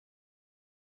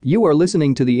You are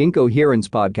listening to the Incoherence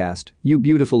Podcast, you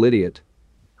beautiful idiot.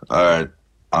 Alright,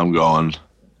 I'm going.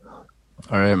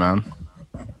 Alright, man.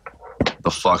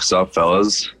 The fuck's up,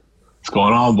 fellas? What's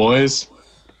going on, boys?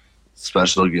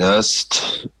 Special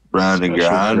guest, Brandon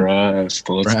Grant.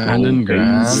 Brandon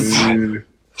Grant.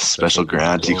 Special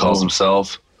Grant, he calls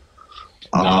himself.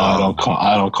 No,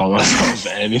 I don't call myself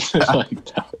anything like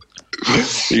that.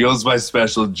 He goes by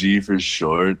Special G for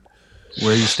short.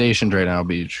 Where are you stationed right now,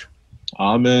 Beach?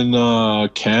 I'm in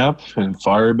camp in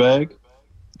Firebag,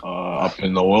 up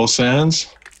in the oil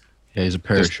sands. Yeah, he's a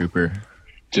paratrooper.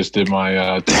 Just did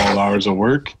my 12 hours of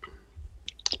work.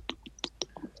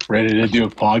 Ready to do a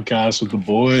podcast with the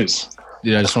boys.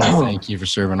 Dude, I just want to thank you for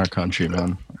serving our country,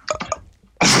 man.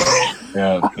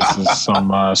 Yeah, this is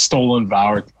some stolen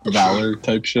valor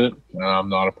type shit. I'm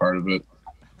not a part of it.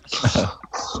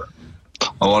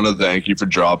 I want to thank you for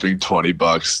dropping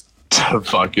 $20 to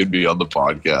fucking be on the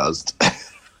podcast.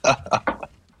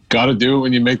 Gotta do it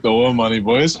when you make the oil money,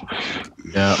 boys.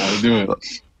 Yeah. Gotta do it.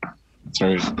 That's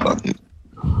right.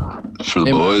 For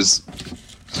the boys.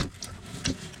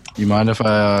 You mind if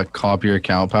I copy your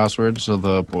account password so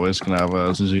the boys can have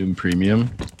a Zoom Premium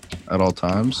at all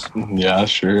times? Yeah,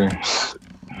 sure.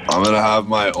 I'm going to have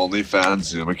my OnlyFans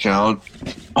Zoom account.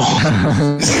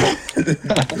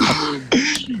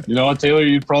 You know what, Taylor?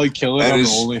 You'd probably kill it And on the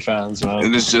it's- OnlyFans, man.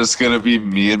 And it's just going to be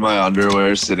me in my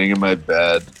underwear sitting in my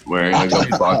bed wearing like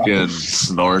a fucking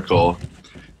snorkel.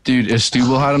 Dude, if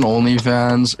Stubble had an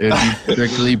OnlyFans, it'd be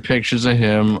strictly pictures of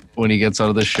him when he gets out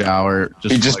of the shower.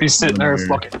 He'd just be sitting there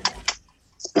fucking.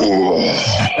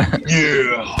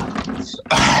 Yeah.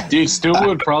 Dude, Stu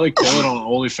would probably kill it on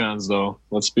OnlyFans, though.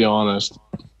 Let's be honest.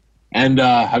 And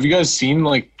have you guys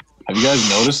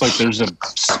noticed, like, there's a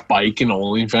spike in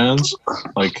OnlyFans?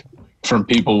 Like, from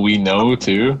people we know,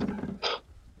 too?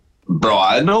 Bro,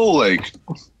 I know like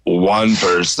one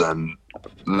person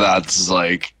that's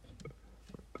like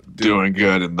doing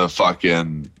good in the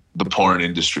porn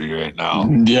industry right now.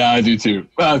 Yeah, I do, too.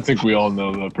 I think we all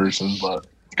know that person, but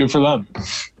good for them.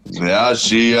 Yeah,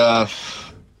 she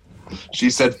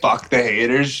said fuck the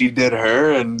haters. She did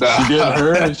her, and She did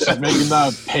her, and she's making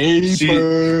that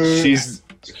paper.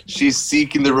 she's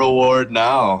seeking the reward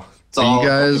now. It's Are all you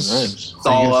guys, it's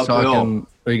all uphill.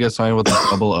 are you guys talking about the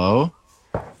double O?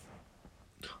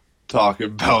 Talking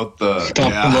about the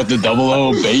About the double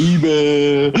O,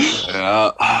 baby.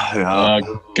 yeah.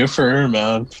 Good for her,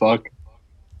 man. Fuck.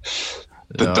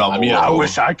 The Yeah. double. I mean, I O.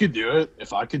 wish I could do it.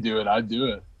 If I could do it, I'd do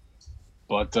it.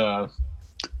 But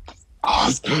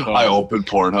I opened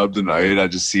Pornhub tonight. I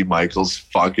just see Michael's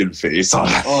fucking face on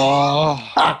it.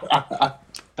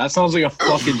 that sounds like a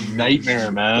fucking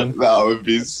nightmare, man. That would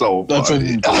be so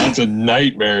funny. That's a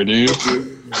nightmare, dude.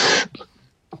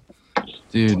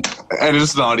 Dude, And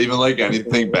it's not even like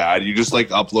anything bad. You just like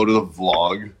uploaded a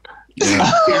vlog. yeah.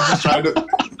 You're just trying to.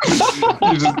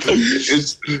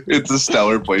 It's a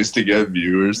stellar place to get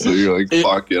viewers. So you're like,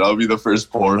 fuck it. I'll be the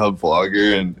first Pornhub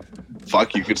vlogger, and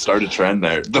fuck, you could start a trend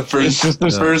there. The first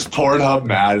Pornhub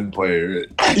Madden player.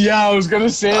 Yeah, I was gonna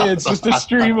say it's just a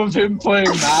stream of him playing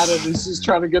Madden. He's just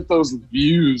trying to get those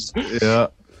views. Yeah.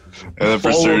 And then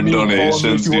for Follow certain me, follow me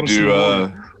donations, if you you wanna see do.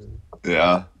 more.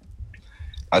 Yeah.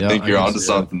 I Yeah, think I you're can onto see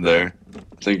something there.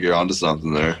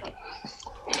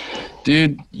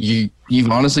 Dude, you've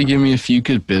honestly given me a few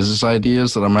good business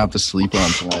ideas that I'm gonna have to sleep on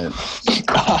tonight.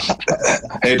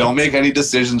 Hey, don't make any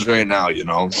decisions right now, you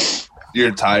know.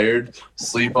 You're tired,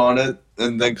 sleep on it,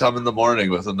 and then come in the morning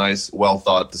with a nice,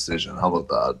 well-thought decision. How about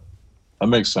that? That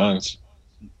makes sense.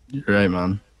 You're right,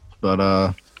 man. But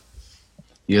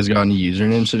you guys got any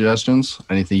username suggestions?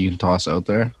 Anything you can toss out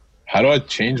there? How do I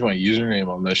change my username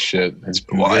on this shit? It's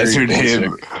Why is very your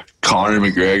name basic. Conor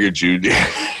McGregor Jr.?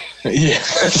 Yeah.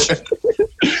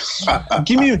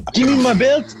 give me my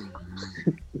belt.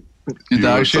 Dude, You that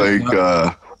look actually-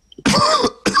 like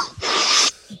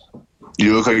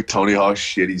you look like Tony Hawk's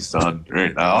shitty son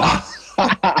right now.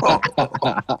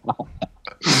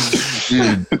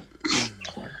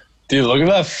 Dude, look at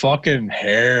that fucking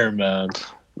hair, man.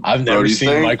 I've Bro, never do you seen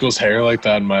think- Michael's hair like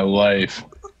that in my life.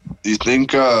 Do you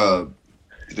think Tony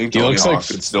looks Hawk like-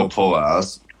 could still pull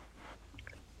ass?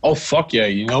 Oh, fuck yeah.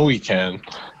 You know he can.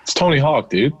 It's Tony Hawk,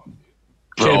 dude.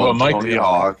 Okay, Bro, but Michael. Tony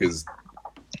Hawk is...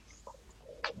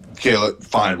 Okay,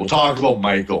 fine. We'll talk about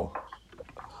Michael.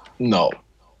 No.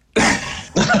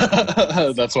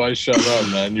 That's why I shut up,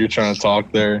 man. You're trying to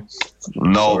talk there.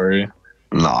 No, Sorry.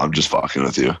 no, I'm just fucking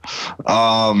with you.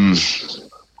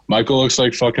 Michael looks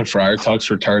like fucking Friar Tuck's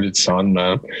retarded son,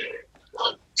 man.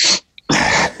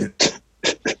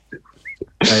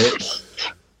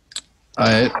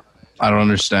 I don't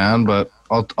understand, but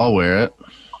I'll wear it.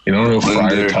 You don't know who Friar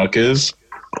Linder. Tuck is?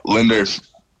 Linder,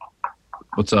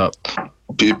 What's up?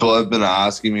 people have been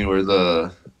asking me where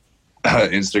the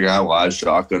Instagram live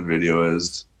shotgun video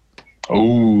is.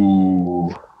 Ooh.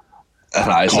 And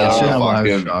I said, Instagram oh, live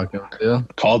fucking, shotgun, yeah.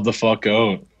 Called the fuck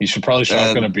out. You should probably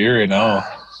shotgun a beer right now.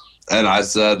 and I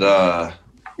said,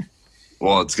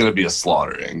 well, it's going to be a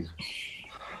slaughtering.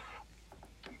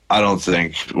 I don't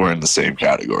think we're in the same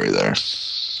category there.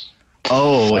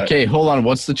 Oh, okay. Hold on.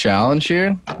 What's the challenge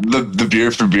here? The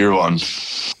beer for beer one.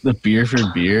 The beer for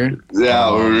beer?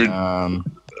 Yeah,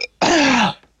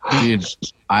 Dude,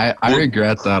 I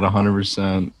regret that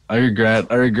 100%. I regret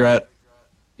every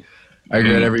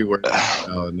word of the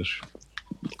challenge.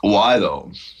 why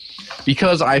though?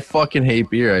 Because I fucking hate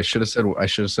beer. I should have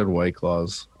said White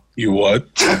Claws. You what?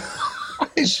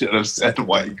 I should have said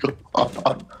White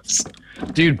Claws.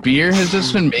 Dude, beer has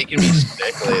just been making me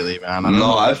sick lately, man.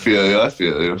 No, I feel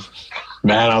you.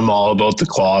 Man, I'm all about the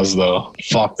claws though.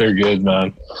 Fuck, they're good,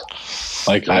 man.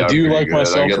 Like They I are do pretty like good. I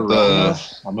myself get a Rona.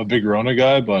 I'm a big Rona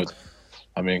guy, but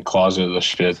I mean claws are the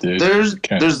shit, dude. There's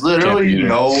literally beat it.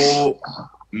 no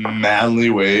manly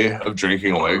way of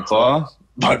drinking a White Claw,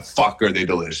 but fuck are they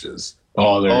delicious.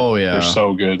 Oh, yeah. They're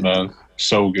so good, man.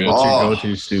 So good. What's Oh. your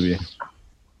go-to, Stubby?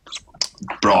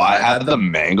 Bro, I had the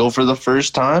mango for the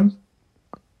first time.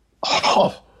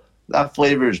 Oh, that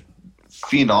flavor is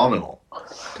phenomenal.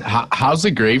 How's the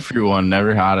grapefruit one?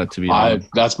 Never had it, to be honest.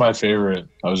 That's my favorite.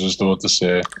 I was just about to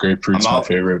say grapefruit's I'm my not-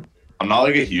 favorite. I'm not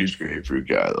like a huge grapefruit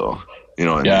guy though. You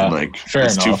know what Yeah, I mean? Like fair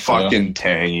it's too enough, yeah. fucking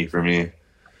tangy for me.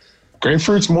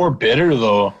 Grapefruit's more bitter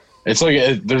though. It's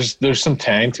like there's some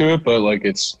tang to it, but like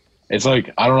it's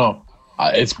like I don't know.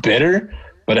 It's bitter,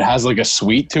 but it has like a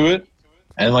sweet to it,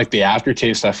 and like the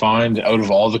aftertaste I find out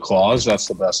of all the claws, that's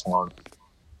the best one.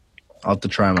 I'll have to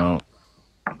try them out.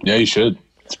 Yeah, you should.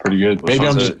 It's pretty good. Which Maybe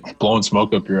I'm one's just blowing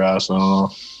smoke up your ass. I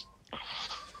don't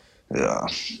know. Yeah.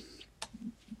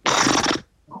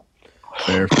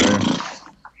 Fair.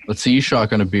 Let's see you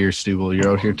shotgun a beer, Stubble.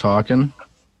 You're out here talking?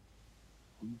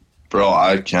 Bro,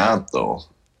 I can't though.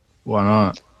 Why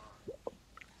not?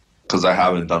 Because I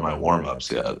haven't done my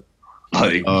warm-ups yet.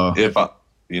 Like if I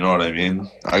you know what I mean?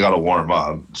 I gotta warm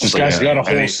up. This guy's got a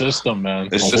whole system, man.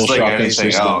 It's A just whole like shotgun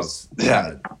anything system. else.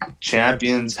 Yeah.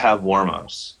 Champions have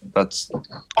warm-ups. That's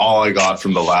all I got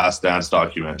from the Last Dance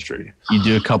documentary. You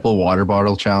do a couple water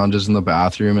bottle challenges in the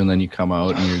bathroom, and then you come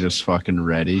out and you're just fucking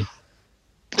ready.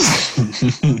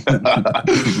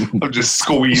 I'm just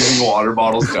squeezing water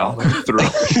bottles down my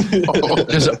throat.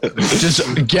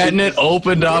 just getting it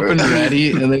opened up and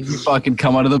ready, and then you fucking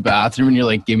come out of the bathroom and you're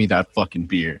like, give me that fucking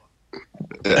beer.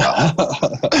 Yeah.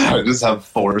 I just have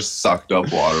 4 sucked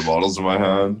up water bottles in my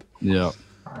hand. Yeah.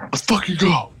 Let's fucking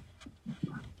go.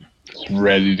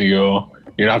 Ready to go.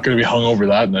 You're not going to be hungover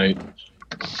that night.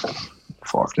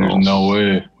 Fuck There's no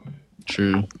way.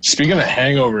 True. Speaking of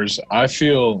hangovers, I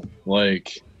feel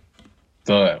like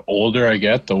the older I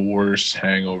get, the worse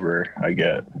hangover I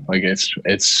get. Like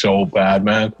it's so bad,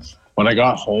 man. When I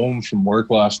got home from work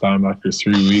last time after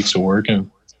 3 weeks of working,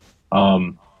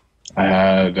 I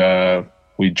had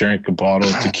we drank a bottle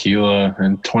of tequila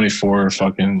and 24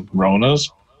 fucking Ronas,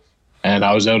 and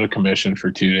I was out of commission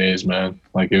for 2 days, man.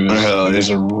 Like it was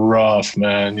a rough,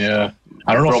 man. Yeah,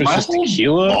 I don't know if it's my just whole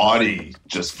tequila. body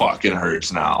just fucking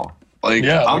hurts now. Like,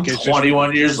 Yeah, I'm like it's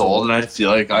 21 years old and I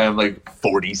feel like I am like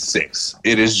 46.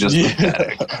 It is just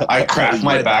pathetic. I crack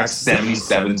my back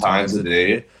 77 times a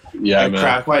day. Yeah, I man.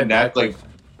 crack my neck like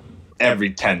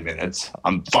every 10 minutes.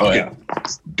 I'm fucking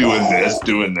doing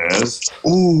this.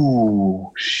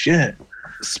 Ooh, shit.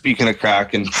 Speaking of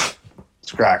cracking,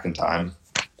 it's cracking time.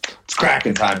 It's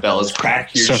cracking time, fellas.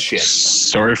 Crack your shit.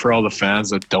 Sorry for all the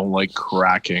fans that don't like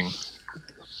cracking.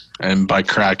 And by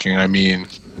cracking, I mean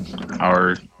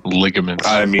our ligaments.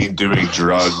 I mean doing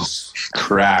drugs.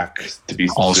 Crack, to be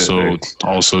specific.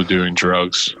 Also doing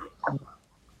drugs.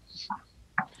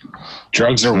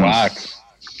 Drugs are whack.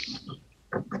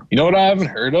 You know what I haven't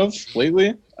heard of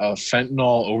lately? A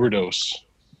fentanyl overdose.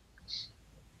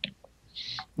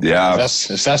 Yeah.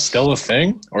 Is that still a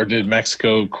thing? Or did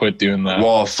Mexico quit doing that?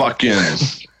 Well, fucking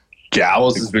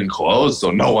Gallows has been closed,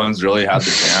 so no one's really had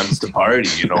the chance to party.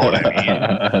 You know what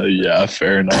I mean? Yeah,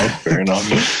 fair enough.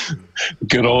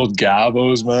 Good old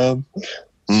Gabos, man.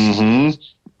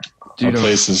 Mm-hmm. That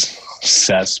place is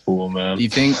cesspool, man. Do you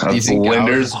think That's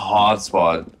Linder's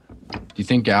hotspot. Do you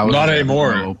think Gow is Not ever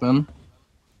anymore. gonna open?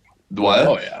 What?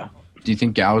 Oh, yeah. Do you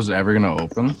think Gow is ever gonna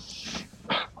open?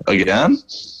 Again?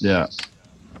 Yeah.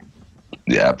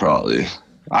 Yeah, probably.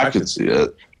 I could see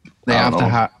it. They I have don't to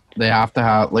know. have. They have to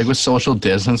have, like, with social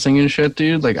distancing and shit,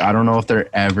 dude. Like, I don't know if they're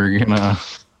ever gonna.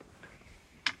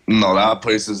 No, that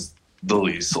place is the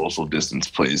least social distance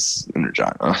place in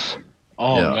Regina.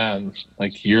 Oh Yeah. man,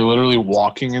 like you're literally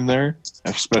walking in there,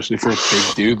 especially for a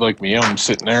big dude like me. I'm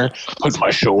sitting there, putting my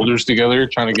shoulders together,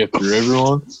 trying to get through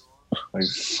everyone. Like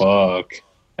fuck,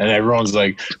 and everyone's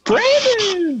like,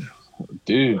 Brandon,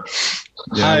 dude.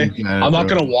 Yeah, Hi. we get it, I'm not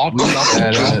bro. gonna walk. We I'm not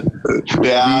get gonna it.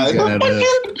 Yeah, We get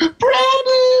it.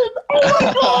 Brandon! Oh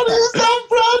my god, is that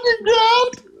Brandon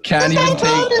Grant?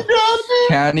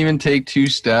 Can't even take 2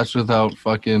 steps without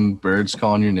fucking birds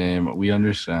calling your name. We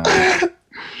understand.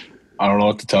 I don't know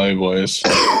what to tell you, boys.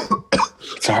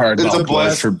 It's a hard It's a knock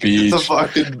life blessing. for beach.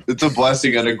 It's a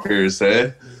blessing and a curse,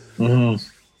 eh? Mhm.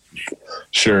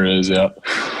 Sure is, yeah.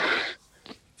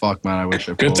 Fuck man, I wish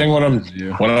I. Good thing when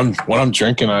I'm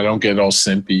drinking, I don't get all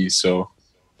simpy. So,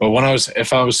 but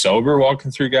if I was sober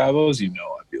walking through Gabos, you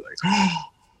know, I'd be like,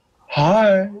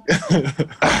 hi.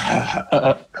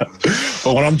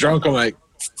 But when I'm drunk, I'm like,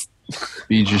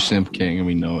 Feed your simp king, and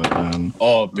we know it, man.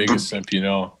 oh, biggest simp, you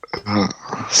know.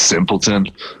 Simpleton.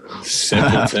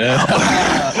 Simpleton. All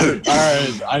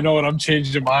right, I know what I'm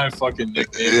changing my fucking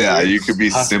nickname. Yeah, you could be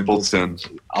Simpleton.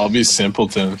 I'll be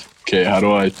Simpleton. Okay, how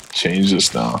do I change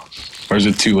this now? Or is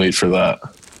it too late for that?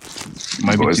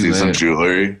 Might be Boys too need some late.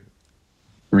 jewelry.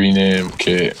 Rename.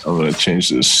 Okay, I'm gonna change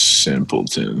this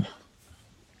Simpleton.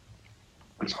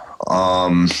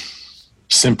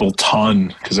 Simple ton,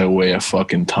 because I weigh a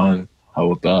fucking ton.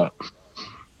 How about that?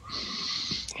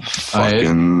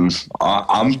 Fucking,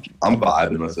 I'm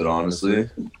vibing with it, honestly.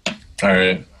 All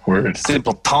right, word.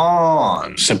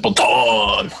 Simpleton. Simple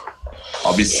ton.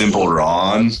 I'll be Simple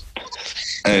Ron,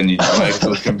 and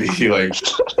Michael can be like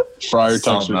Friar Tuck's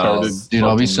something retarded. else. Dude,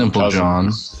 I'll be fucking simple, cousin.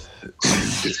 John.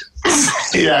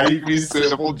 Yeah, you be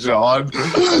Simple John.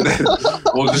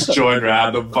 We'll just join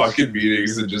random fucking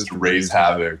meetings and just raise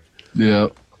havoc. Yeah.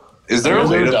 Is there a Have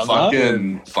you way ever to done that?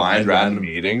 fucking find random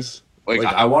meetings? Like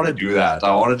I want to do that.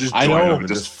 I want to just I join know. them and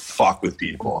just fuck with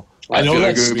people. I know feel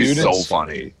like that it would be so students-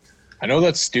 funny. I know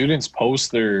that students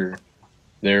post their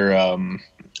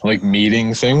like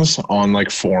meeting things on like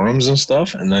forums and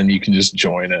stuff, and then you can just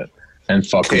join it and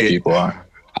fuck with Okay. people.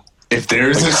 If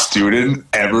there's a student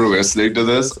ever listening to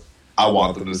this, I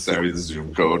want them to send me the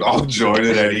Zoom code. I'll join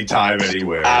it anytime,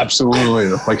 anywhere. Absolutely.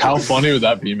 Like, how funny would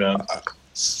that be, man?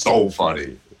 So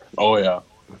funny. Oh yeah.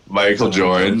 Michael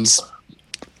joins.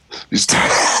 You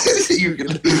start. You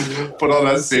can put on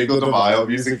that Cinco de Mayo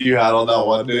music you had on that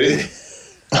one day.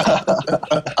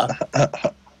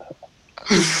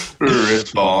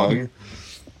 Rip Bong.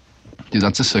 Dude,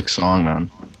 that's a sick song,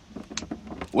 man.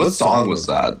 What song was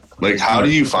that? Like, how do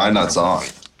you find that song?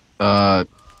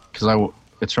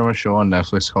 It's from a show on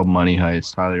Netflix called Money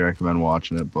Heist. Highly recommend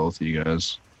watching it, both of you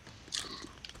guys.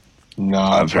 No,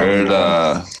 I've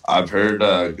heard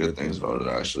good things about it,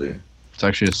 actually. It's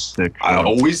actually a sick show. I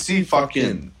always see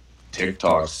fucking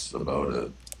TikToks about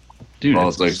it. Dude, Well,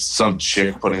 it's like some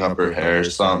chick putting up her hair or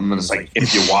something, and it's like,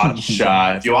 if you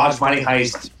watch Money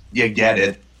Heist, you get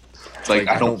it. It's like,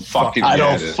 I don't fucking I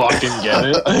get don't it. fucking get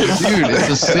it. dude, it's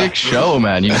a sick show,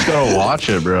 man. You just gotta watch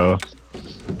it, bro.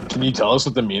 Can you tell us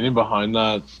what the meaning behind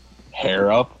that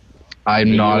hair up? I'm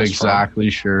Video not is from- exactly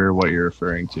sure what you're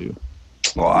referring to.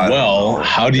 Well, I don't Well, know.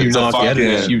 how do you It's a not get it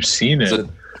if fucking- you've seen it?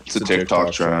 It's a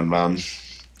TikTok trend, man.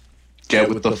 Get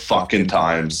with the fucking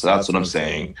times. That's what I'm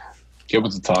saying. Get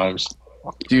with the times.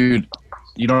 Dude,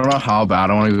 you don't know how bad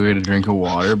I want to go get a drink of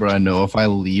water, but I know if I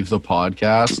leave the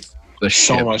podcast, the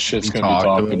So shit much shit's we gonna be talked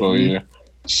talked about me. you.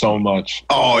 So much.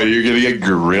 Oh, you're gonna get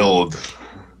grilled.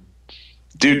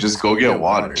 Dude, just go get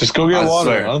water. Just go get I water,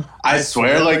 swear. man. I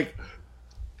swear, like,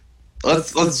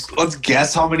 let's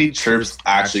guess how many chirps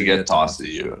actually get tossed at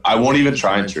you. I won't even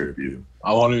try and chirp you.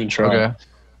 I won't even try. Okay.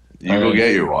 You go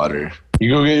get your water. You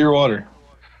go get your water.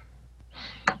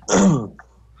 Go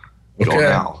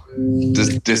now. You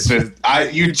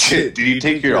did you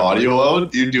take your audio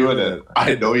out? You're doing it.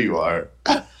 I know you are.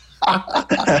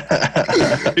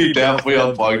 He definitely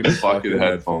unplugged his fucking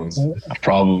headphones.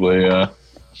 Probably, yeah.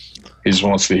 He just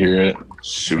wants to hear it.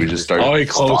 Should we just start? Oh, he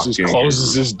closes fucking-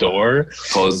 his door.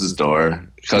 Close his door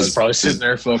He's because probably sitting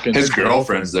there fucking. his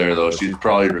girlfriend's there though. She's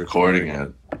probably recording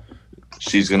it.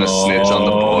 She's gonna snitch on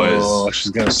the Oh, boys.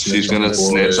 she's gonna snitch. She's gonna the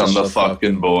snitch on boys. the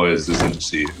fucking boys, isn't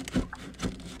she?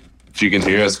 If you can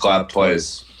hear us, clap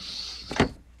twice.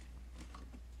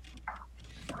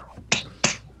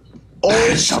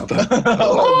 Oh, Shut the.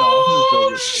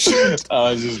 oh, no,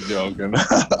 I was just joking.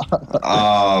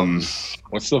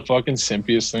 What's the fucking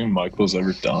simpiest thing Michael's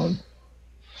ever done?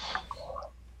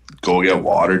 Go get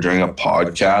water during a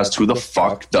podcast. Who the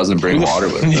fuck doesn't bring water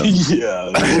with them?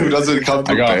 Yeah. Who doesn't come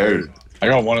I got- prepared? I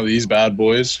got one of these bad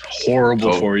boys. Horrible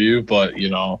Coke. for you, but you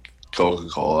know,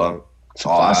 Coca-Cola. It's a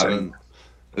classic.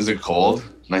 Is it cold?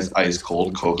 Nice ice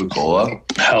cold Coca-Cola.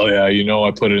 Hell yeah! You know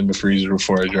I put it in the freezer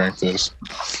before I drank this.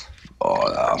 Oh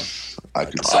yeah, I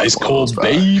could suck Ice one of cold, those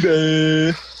back.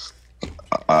 baby.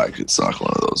 I could suck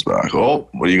one of those back. Oh,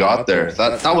 what do you got there?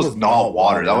 That was not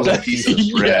water. That was a piece of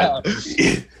bread.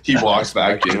 Yeah. He walks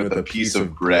back in with a piece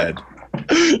of bread.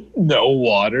 No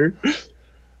water.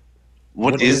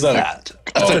 What is that?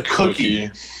 That's a cookie.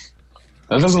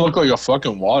 That doesn't look like a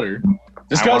fucking water.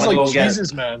 This I guy's wanna like go get-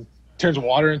 Jesus, man. Turns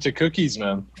water into cookies,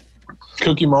 man.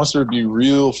 Cookie Monster would be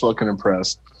real fucking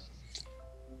impressed.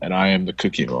 And I am the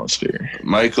Cookie Monster.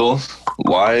 Michael,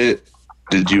 why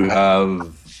did you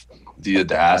have the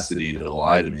audacity to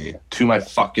lie to me to my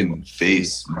fucking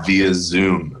face via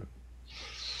Zoom?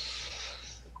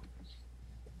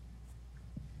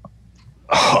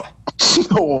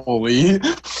 Holy.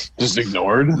 Just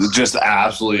ignored. Just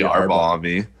absolutely arball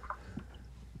me.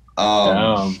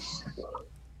 Damn.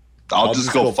 I'll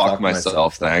just go fuck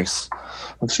myself, thanks.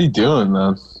 What's he doing,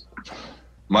 man?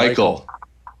 Michael.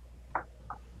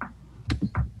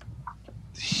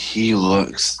 He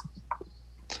looks...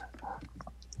 What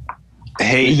are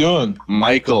Hey, you doing?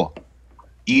 Michael.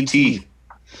 E.T.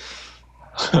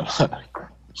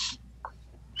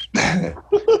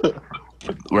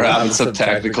 We're having some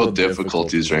technical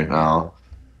difficulties right now.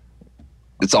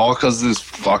 It's all because this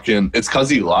fucking... It's because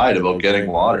he lied about getting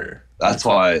water. That's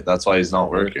why he's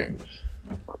not working.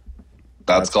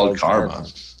 That's called karma.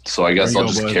 So I guess There I'll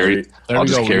we go, just boys. carry... There I'll we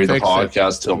just go. We carry the fixed it.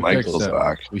 podcast till We Michael's fixed it.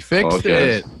 back. We fixed Okay.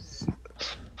 it.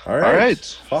 All All right.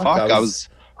 Fuck, I was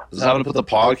having to put the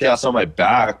podcast on my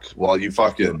back while you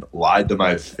fucking lied to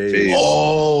my face.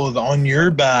 Oh, on your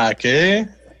back, eh?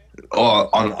 Oh,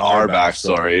 on our back,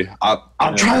 sorry.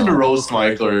 I'm trying to roast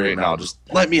Michael right now. Just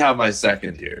let me have my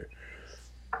second here.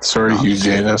 Sorry, Hugh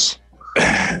Janus.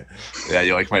 Yeah,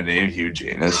 you like my name, Hugh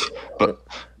Janus. But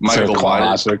It's a Michael,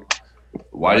 classic.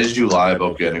 why did you lie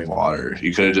about getting water?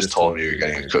 You could have just told me you're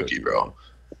getting a cookie, bro.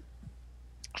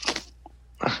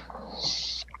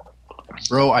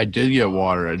 Bro, I did get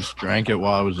water. I just drank it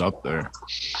while I was up there.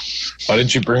 Why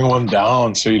didn't you bring one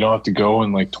down so you don't have to go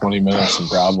in like 20 minutes and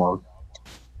grab one?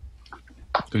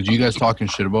 Because you guys talking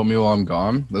shit about me while I'm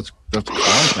gone? That's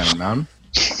content, man.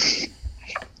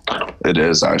 It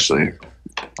is actually.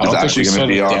 I don't think actually we gonna said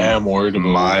be a on damn word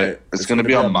about it. It's gonna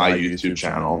be on my YouTube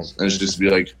channel. And it's just be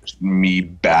like me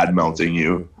bad mouthing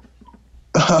you.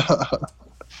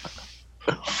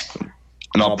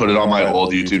 And I'll put it on my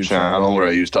old YouTube channel where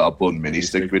I used to upload mini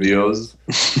stick videos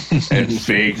and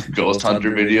fake ghost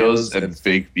hunter videos and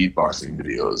fake beatboxing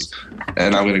videos.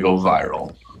 And I'm gonna go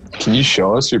viral. Can you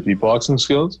show us your beatboxing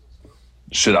skills?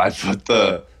 Should I put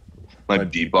my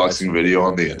beatboxing video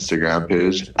on the Instagram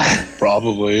page?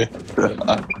 Probably.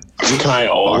 Can I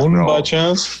own no. by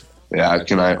chance? Yeah,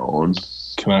 can I own?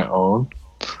 Can I own?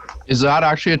 Is that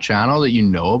actually a channel that you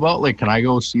know about? Like, can I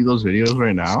go see those videos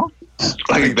right now?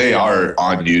 Like, they are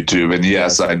on YouTube, and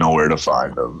yes, I know where to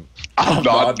find them. I'm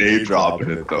not name dropping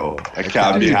it though. I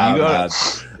can't be Dude, you having gotta-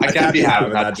 that. I can't be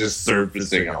having that just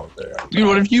surfacing out there. Dude,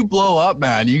 what if you blow up,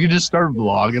 man? You could just start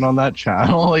vlogging on that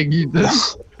channel. Like, you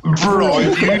just... Bro,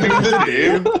 if you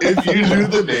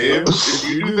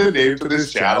knew the name to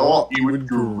this channel, you would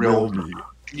grill me.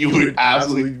 You would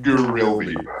absolutely grill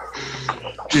me.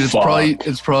 Dude,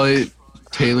 it's probably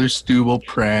Taylor Stubble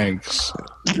pranks.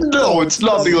 No, it's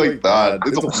nothing like that.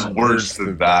 It's worse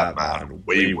than that, man.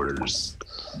 Way worse.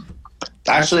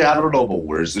 Actually, I don't know about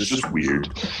worse. It's just weird.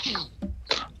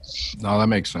 No, that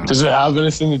makes sense. Does it have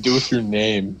anything to do with your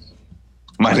name?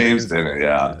 My name's in it,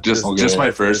 yeah. Just Okay.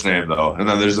 my first name though, and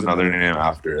then there's another name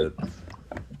after it. Or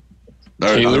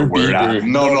Taylor another word Bieber. after.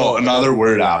 No, another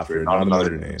word after, not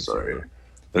another name. Sorry.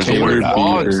 There's a Taylor word after.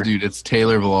 Vlogs, dude. It's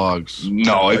Taylor Vlogs.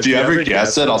 No, if you ever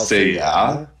guess it, I'll say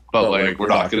yeah. But like, we're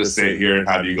not gonna sit here and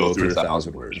have you go through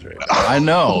 1,000 words right now. I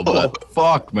know, but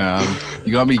fuck, man.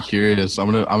 You got me curious. I'm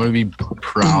gonna be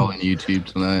prowling YouTube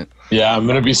tonight. Yeah, I'm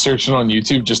gonna be searching on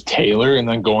YouTube just Taylor and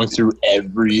then going through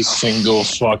every single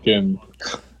fucking.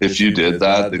 If you did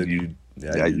that, then you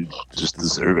just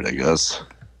deserve it, I guess.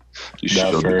 You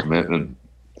Yeah, show the fair. commitment.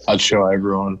 I'd show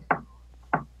everyone.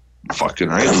 Fucking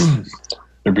right.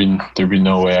 There'd be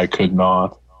no way I could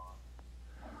not.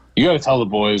 You gotta tell the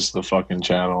boys the fucking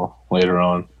channel later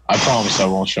on. I promise I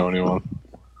won't show anyone.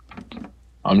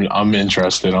 I'm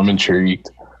interested. I'm intrigued.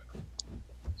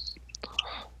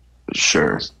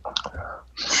 Sure.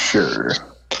 For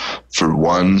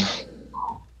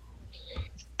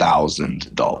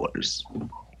 $1,000.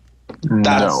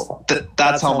 No.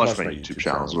 That's how much my YouTube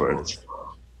channel's worth.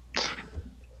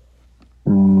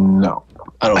 No.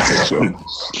 I don't think so.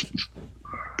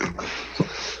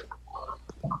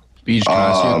 Beach, can I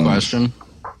ask you a question?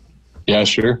 Yeah,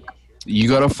 sure. You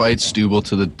gotta fight Stubble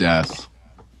to the death,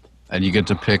 and you get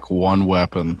to pick one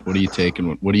weapon. What are you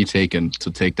taking? What are you taking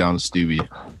to take down Stubby?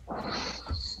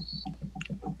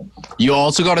 You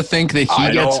also got to think that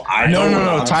he gets.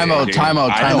 No. Time out.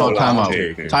 I know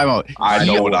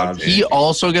what I'm taking. He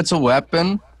also gets a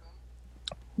weapon,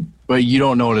 but you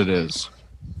don't know what it is.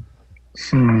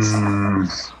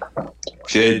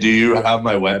 Okay, do you have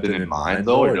my weapon in mind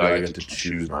though, or do I get to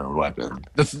choose my weapon?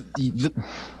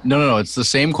 No. It's the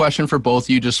same question for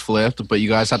both. You just flipped, but you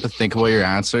guys have to think about your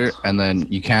answer, and then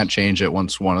you can't change it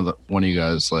once one of you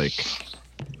guys like.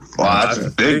 Well, that's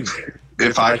big.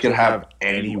 If I could have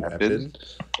any weapon,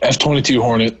 F-22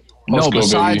 Hornet. Let's go,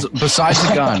 besides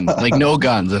the gun, like no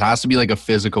guns. It has to be like a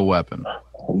physical weapon.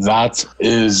 That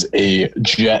is a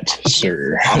jet,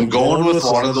 sir. I'm going with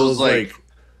one of those like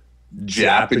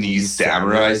Japanese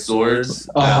samurai swords.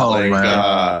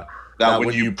 That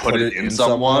when you put it in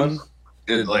someone,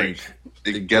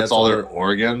 it gets all their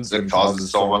organs and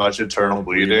causes so much internal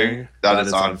bleeding that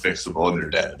it's unfixable and they're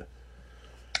dead.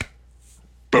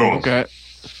 Boom. Okay.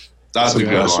 That's a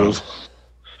good one.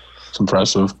 It's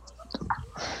impressive.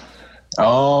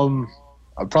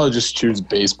 I'd probably just choose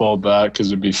baseball bat because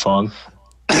it'd be fun.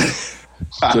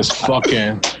 Just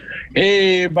fucking,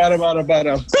 hey,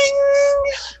 bada, bing!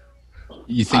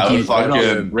 You think I would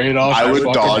I would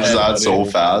dodge that so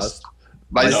fast.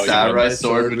 My samurai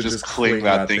sword would just cling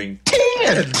that thing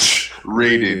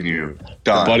right in you.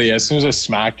 Done. Buddy, as soon as I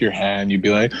smack your hand, you'd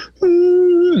be like,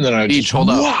 and then I'd Beach, hold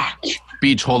up.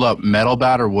 Beach, hold up. Metal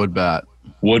bat or wood bat?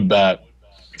 Wood bat.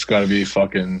 It's gotta be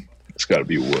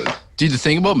wood. Dude, the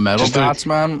thing about metal bats,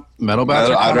 man,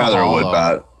 I'd rather a wood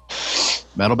bat.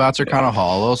 Metal bats are kind of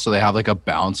hollow, so they have like a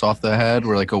bounce off the head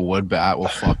where like a wood bat will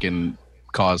fucking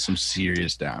cause some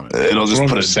serious damage. It'll just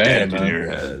put a dent in your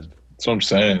head. That's what I'm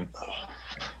saying.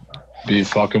 Be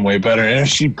fucking way better. And if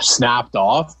she snapped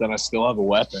off, then I still have a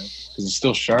weapon because it's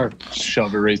still sharp. Just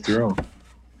shove it right through him.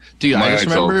 Dude, I just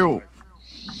remember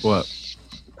what?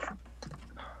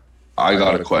 I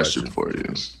got a question for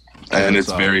you. And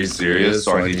it's very serious,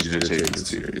 so I need you to take it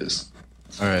serious.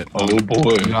 All right. Oh,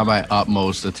 boy. You have my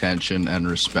utmost attention and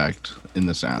respect in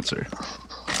this answer.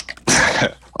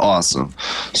 Awesome.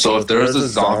 So if there was a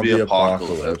zombie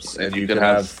apocalypse and you could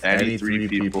have any 3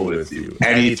 people with you,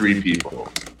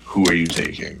 who are you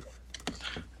taking?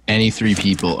 Any 3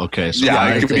 people. Okay. So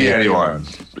yeah, it could be anyone.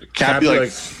 It can't be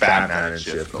like Batman and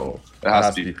shit, though. It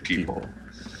has to be people.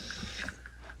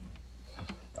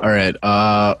 All right.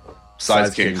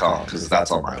 Besides King Kong, because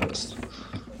that's on my list.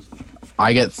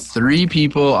 I get 3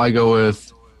 people. I go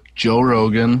with Joe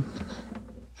Rogan.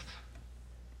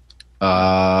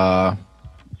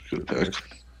 Good pick.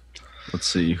 Let's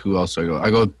see. Who else do I go? I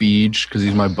go with Beej because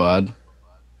he's my bud.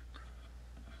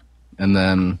 And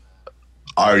then...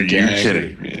 Are you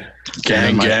kidding me?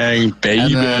 Gang,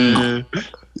 baby. Then,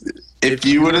 if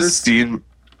you would have seen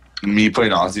me play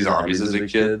Nazi zombies as a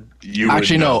kid, you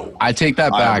actually would no. I take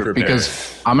that back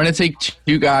because I'm gonna take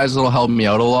 2 guys that'll help me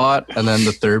out a lot, and then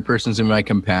the third person's gonna be my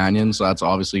companion. So that's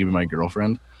obviously gonna be my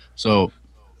girlfriend. So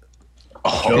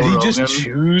did he just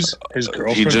choose his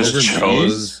girlfriend? He just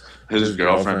chose his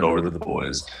girlfriend over the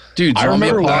boys. Dude, I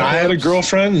remember when I had a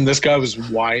girlfriend, and this guy was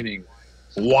whining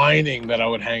that I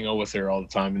would hang out with her all the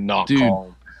time and not call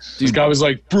him. This guy was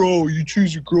like, bro, you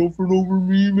choose your girlfriend over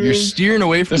me, man. You're steering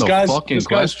away from this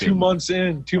guy's 2 months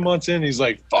in. 2 months in, he's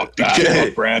like, fuck that. Okay.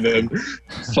 Fuck Brandon.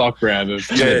 Fuck Brandon.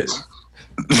 Okay.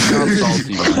 Not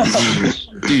salty,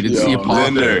 man. Dude, it's the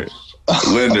apocalypse.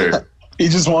 Linder. He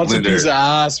just wants a piece of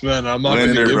ass, man. I'm not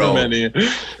going to give him any.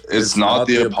 It's not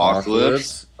the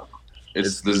apocalypse.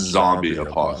 It's the zombie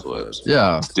apocalypse.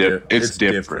 Yeah. It's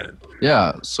different.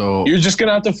 Yeah, so... You're just going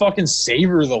to have to fucking save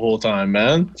her the whole time,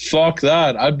 man. Fuck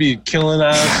that. I'd be killing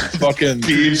ass, fucking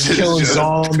killing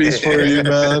zombies for you,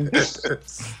 man.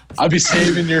 I'd be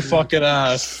saving your fucking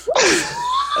ass.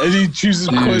 And he chooses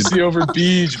pussy over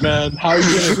Beach, man. How are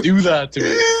you going to do that to me?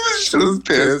 He's just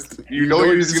pissed. You know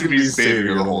you're just going to be saving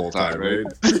her the whole time, right?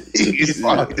 He's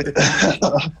fucking...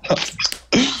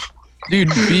 Dude,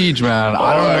 Beej, man.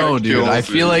 I don't know, dude. I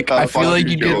feel like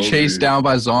you'd get chased down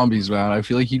by zombies, man. I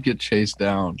feel like you'd get chased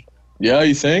down. Yeah,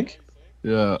 you think?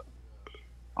 Yeah.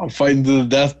 I'm fighting to the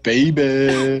death,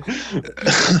 baby.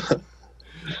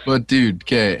 But dude,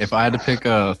 okay, if I had to pick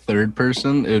a third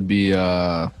person, it would be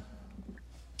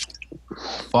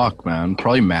fuck, man.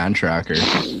 Probably Man Tracker.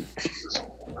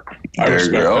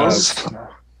 There goes.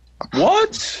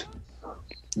 What?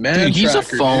 Man Dude, he's a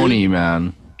Tracker, phony, dude.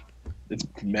 man. It's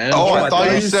man. Oh, I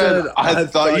thought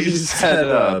you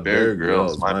said Bear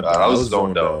Grylls. My bad. I was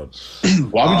zoned out.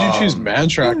 Why would you choose Man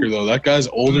Tracker though? That guy's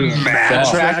older than Man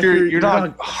fuck. Tracker. You're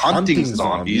not hunting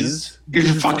zombies. You're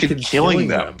fucking killing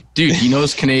them. Dude, he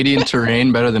knows Canadian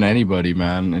terrain better than anybody,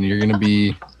 man. And you're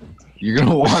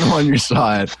gonna want him on your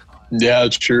side. Yeah,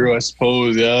 true. I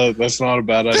suppose. Yeah, that's not a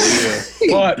bad idea.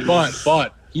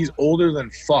 But he's older than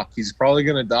fuck. He's probably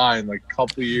gonna die in like a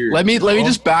couple years. Let me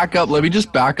just back up. Let me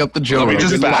just back up the Joe. Let me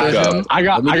just back up. I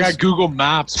got Google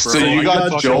Maps, bro. So you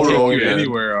got Joe Rogan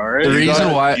anywhere, all right? The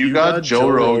reason why you got Joe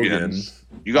Rogan.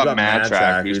 You got Man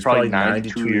Tracker. He's probably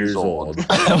 92 years old.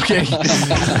 Okay.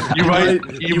 You might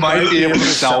be able to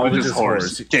salvage his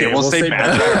horse. Okay, we'll say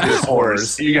Man Tracker's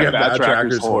horse. You get Man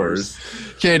Tracker's horse.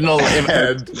 Okay, no,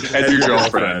 and your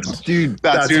girlfriend. Dude,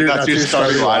 that's your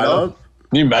starting lineup.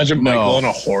 Can you imagine Michael on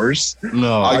a horse?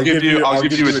 No. I'll give you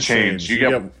a change. You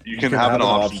can have an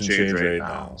option change right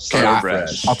now. Start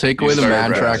fresh. I'll take away the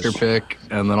Man Tracker pick,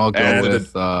 and then I'll go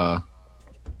with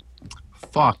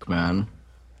fuck, man.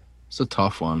 It's a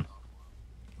tough one.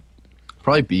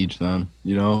 Probably Beach then.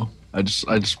 You know, I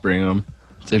just bring him.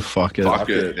 Say fuck it. Fuck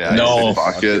it. Yeah, no,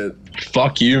 fuck it.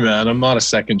 Fuck you, man. I'm not a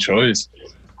second choice.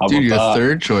 How Dude, you're about that?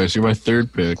 third choice. You're my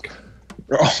third pick.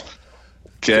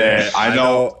 Okay, I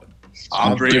know.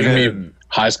 I'm giving bringing me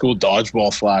high school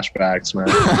dodgeball flashbacks, man.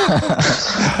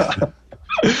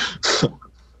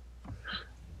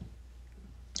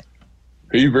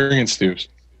 Who are you bringing, Stoops?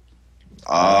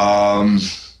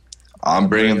 I'm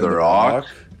bringing The Rock.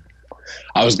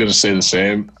 I was gonna say the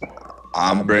same.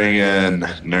 I'm bringing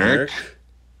Nurk.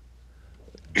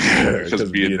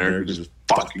 Because being Nurk would just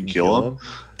fucking kill him.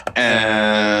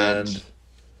 And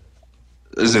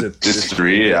is it this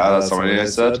three? Yeah, that's something I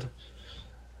said.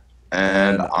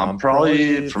 And I'm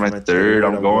probably, for my third,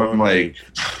 I'm going like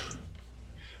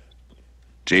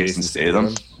Jason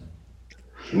Statham.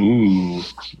 Ooh.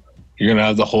 You're gonna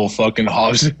have the whole fucking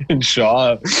Hobbs and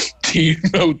Shaw team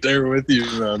out there with you,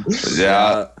 man.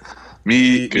 Yeah.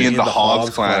 Me and the Hobbs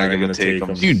clan are gonna take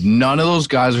him. Dude, none of those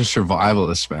guys are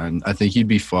survivalists, man. I think you'd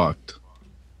be fucked.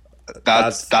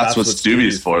 That's what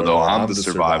Stubby's for, though. I'm the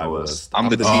survivalist. I'm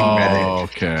the team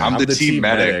medic. Okay. I'm the team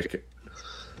medic.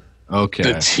 Okay.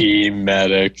 The team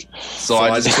medic. So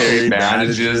I just carry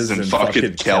bandages and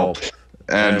fucking kelp,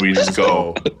 and we just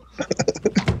go.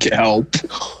 Kelp.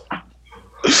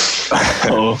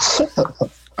 Oh.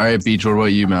 All right, Beach, what about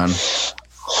you, man?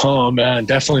 Oh, man.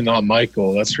 Definitely not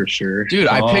Michael, that's for sure. Dude,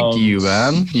 I picked you,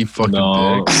 man. You fucking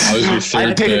no, dick. I was your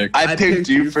third pick. I picked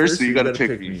you first, so you gotta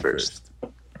pick me first.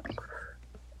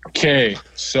 Okay,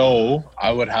 so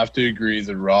I would have to agree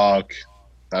The Rock.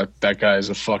 That guy is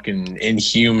a fucking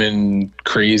inhuman,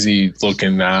 crazy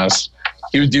looking ass.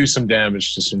 He would do some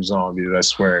damage to some zombies, I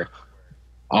swear.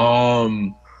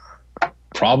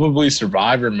 Probably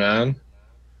Survivor, man.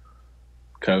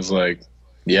 Cause like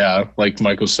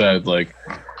Michael said, like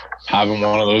having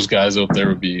one of those guys out there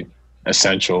would be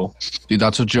essential. Dude,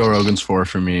 that's what Joe Rogan's for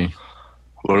me.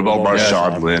 What about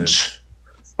Marshawn Lynch?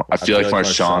 I feel like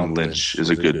Marshawn Lynch is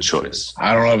a good choice.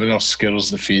 I don't have enough Skittles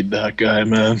to feed that guy,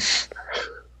 man.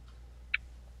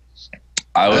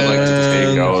 I would like to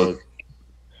take out.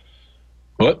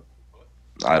 What?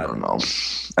 I don't know.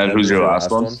 And who's your last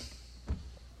one?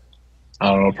 I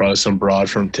don't know, probably some broad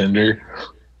from Tinder.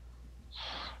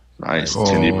 Nice.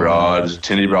 Tinny Broad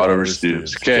over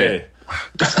Stoops. Okay.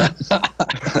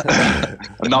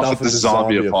 Enough with the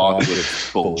zombie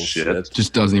apocalypse bullshit.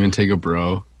 Just doesn't even take a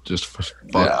bro. Just fuck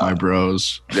my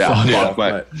bros. Yeah,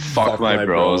 fuck my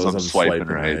bros. I'm swiping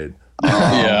right.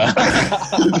 Yeah.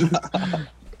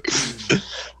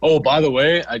 Oh, by the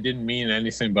way, I didn't mean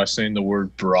anything by saying the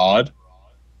word broad.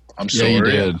 I'm sorry. Yeah, you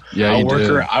did. Yeah, you did.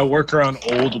 I work around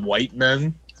old white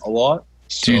men a lot.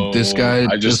 Dude, so this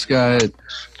guy.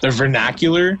 Their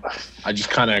vernacular, I just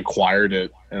kind of acquired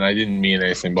it, and I didn't mean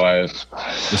anything by it.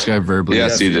 This guy verbally.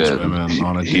 Yes, he did.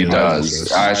 He does.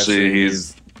 Basis. Actually,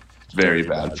 he's very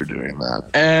bad for doing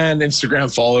that. And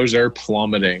Instagram followers are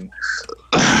plummeting.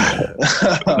 No,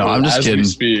 I'm just kidding. We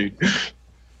speak.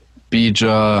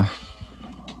 Bija,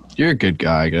 you're a good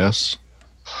guy, I guess.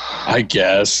 I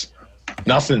guess.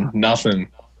 Nothing. This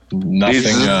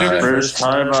is your first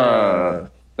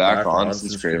time back on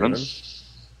since Craven?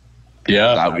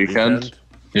 Yeah. That weekend?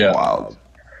 Yeah. Wild.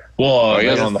 Well, I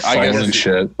guess on the phone and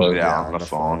shit, but yeah, on the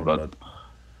phone, but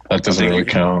that doesn't really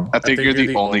count. I think you're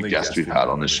the only guest we've had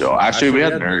on the show. Actually, we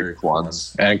had Nerd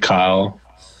once. And Kyle.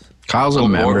 Kyle's a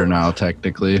member now,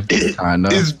 technically. Kind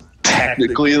of. Is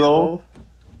technically, though?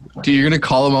 Dude, you're going to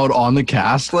call him out on the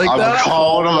cast like that? I'm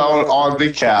calling him out on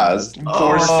the cast.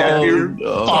 Set your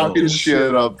fucking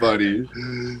shit up, buddy.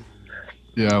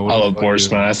 Yeah, I love Boris,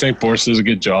 man. I think Boris does a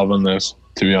good job on this,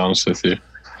 to be honest with you.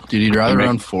 Dude, he'd rather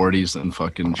run 40s than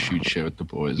fucking shoot shit with the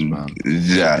boys, man.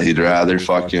 Yeah, he'd rather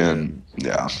fucking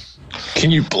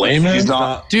Can you blame him? He's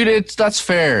not. Dude, that's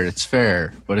fair. It's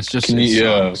fair, but it's just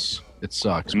sucks. It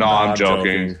sucks. No, I'm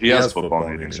joking. He has football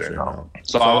meetings right now,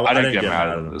 so I didn't get mad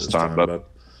at him this time. But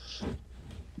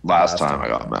last time I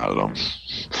got mad at him.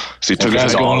 So he took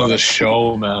his dog on the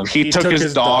show, man. He took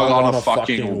his dog on a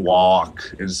fucking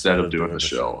walk instead of doing the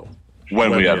show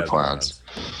when we had plans.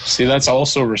 See, that's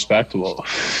also respectable.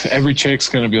 Every chick's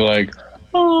gonna be like,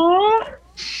 "Aww."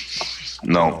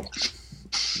 No,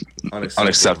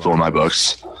 unacceptable in my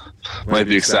books. Might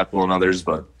be acceptable in others,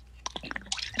 but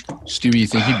Stu, you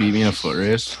think he beat me in a foot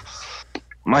race?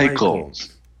 Michael.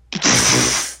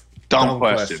 Dumb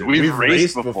question. We've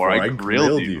raced before. I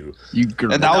grilled you.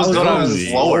 And that was when I was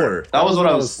slower. That was when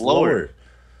I was slower.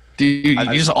 Dude,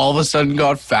 you just all of a sudden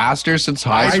got faster since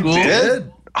high school? I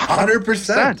did.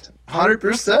 100%.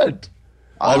 100%.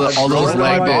 All those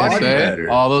leg days, eh?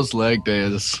 All those leg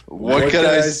days. What can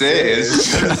I say?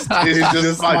 It's just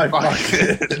my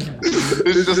fucking...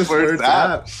 It's just where it's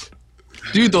at.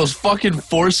 Dude, those fucking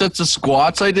 4 sets of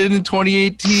squats I did in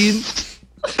 2018...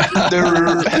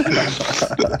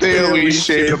 They at least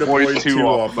shaved a 0.2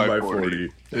 off my 40.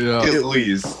 Yeah. At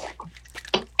least.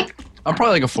 I'm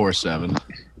probably like a 4.7.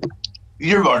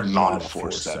 You are not a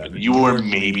 4.7. You were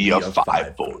maybe a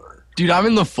 5.4. Dude, I'm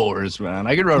in the 4s, man.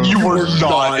 I could run. You were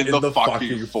not in the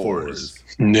fucking 4s.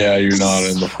 Yeah, you're not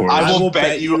in the 4s. I will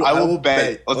bet you. I will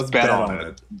bet. Let's bet on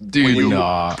it, dude.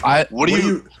 Nah. What do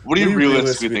you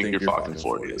realistically think your fucking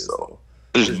 40 is though?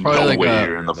 There's no way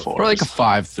you're in the 4s. Probably like a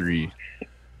 5.3.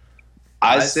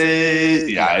 I say,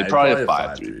 yeah, it'd probably a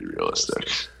 5.3 to be realistic.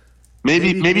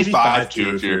 Maybe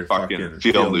 5.2 if you're fucking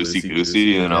feeling loosey goosey,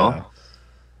 you know.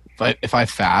 If I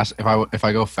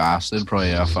go fasted,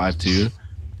 probably 5.2.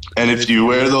 And if you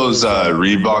wear those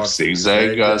Reebok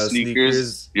zigzag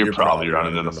sneakers, you're probably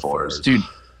running in the 4s.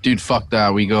 Dude, fuck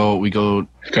that. We go.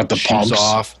 Got the shoes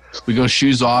off. We go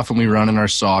shoes off and we run in our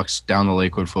socks down the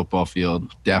Lakewood football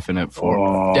field. Definite 4.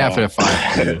 Oh. Definite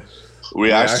 5.2.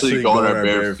 We actually go in our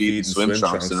bare feet and swim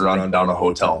trunks and run down a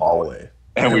hotel hallway.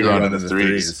 And we run in the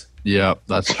 3s. Yep,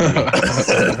 that's true.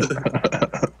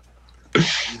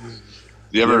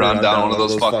 You ever run down one of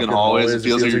those fucking hallways? It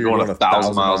feels like you're going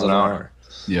 1,000 miles an hour.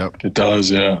 Yep. It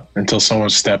does, yeah. Until someone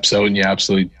steps out and you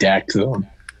absolutely deck them.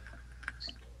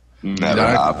 Never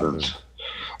happened.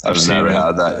 I've never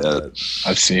had that yet.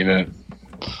 I've seen it.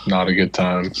 Not a good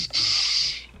time.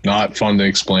 Not fun to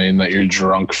explain that your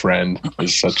drunk friend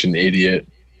is such an idiot.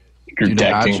 You're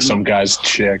decking some guy's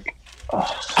chick.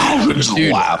 I would just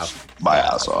laugh my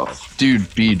ass off. Dude,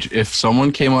 Beej, if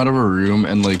someone came out of a room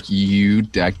and like you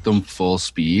decked them full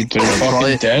speed, that would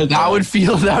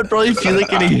probably feel like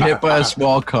getting hit by a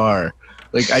small car.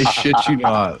 Like, I shit you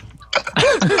not.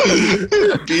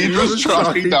 Beej was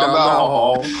trucking down that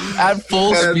hall at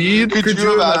full speed. Could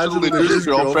you imagine Linda's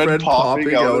girlfriend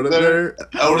popping out of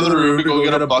the room to go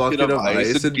get a bucket of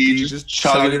ice and Beej just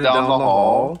chugging it down the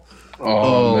hall?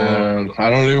 Oh man, I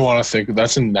don't even want to think.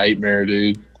 That's a nightmare,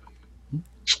 dude.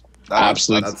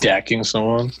 Absolutely decking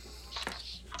someone.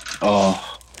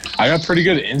 Oh, I got pretty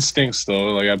good instincts though.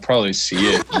 Like I'd probably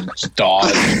see it and just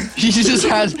dodge. He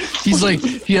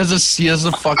has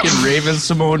a fucking Raven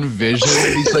Simone vision.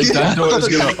 He's like, that door is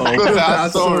gonna open.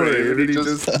 That's so Raven. He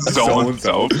just zones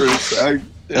out for a sec.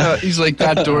 Yeah, he's like,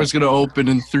 that door's gonna open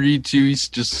in 3, 2. He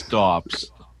just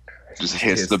stops. Just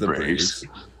hits the brakes.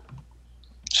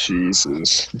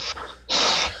 Jesus.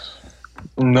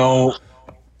 No.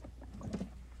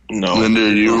 Linda,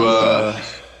 you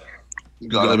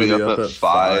gotta be up at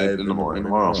 5 in the morning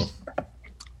tomorrow.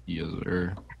 Yes,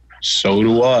 sir. So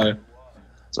do I.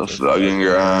 It's a fucking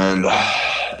grind.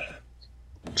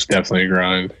 It's definitely a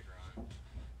grind.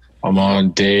 I'm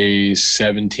on day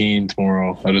 17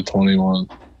 tomorrow out of 21.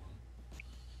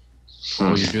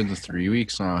 Oh, you're doing the 3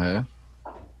 weeks now, hey?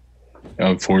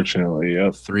 Unfortunately,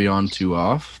 yep. 3 on, 2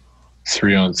 off?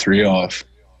 3 on, 3 off.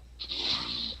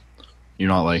 You're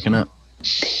not liking it?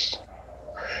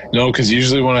 No, because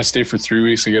usually when I stay for 3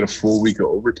 weeks, I get a full week of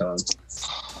overtime.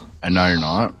 And now you're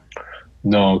not?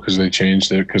 No, because they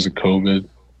changed it because of COVID.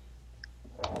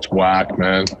 It's whack,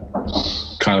 man.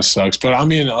 Kind of sucks. But I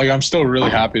mean, like, I'm still really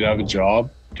happy to have a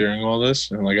job during all this.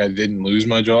 And, like, I didn't lose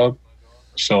my job.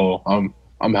 So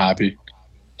I'm happy.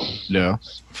 Yeah,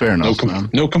 fair enough,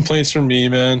 no complaints from me,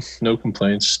 man. No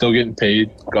complaints. Still getting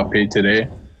paid. Got paid today.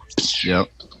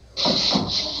 Yep.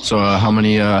 So how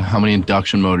many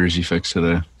induction motors you fixed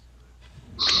today?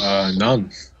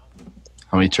 None.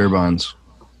 How many turbines?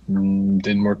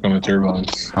 Didn't work on the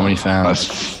turbines. How many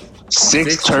fans?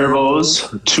 6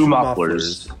 turbos, 2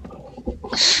 mufflers,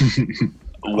 1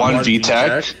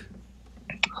 VTEC,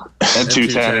 and 2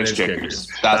 10-inch kickers.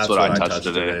 That's what I touched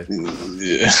today.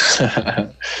 Yeah.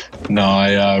 No,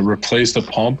 I replaced the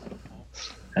pump,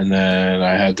 and then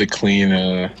I had to clean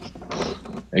a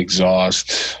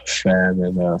exhaust fan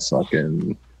and a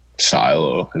fucking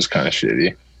silo. It's kind of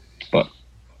shitty, but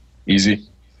easy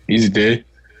day.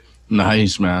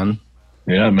 Nice, man.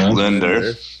 Yeah, man.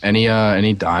 Linder.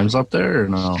 Any dimes up there or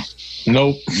no?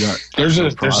 Nope. Yeah. There's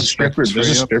a stripper. There's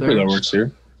a stripper that works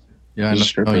here. Yeah, I There's a know.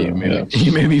 stripper,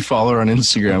 You made me follow her on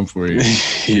Instagram for you.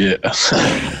 Yeah.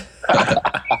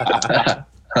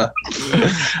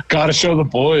 Gotta show the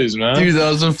boys, man. Dude, that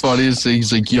was the funniest thing.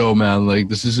 He's like, yo, man, like,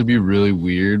 this is going to be really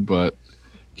weird, but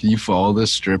can you follow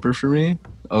this stripper for me?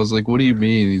 I was like, what do you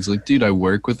mean? He's like, dude, I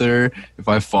work with her. If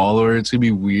I follow her, it's going to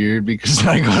be weird because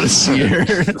I got to see her.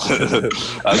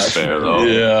 That's fair, though.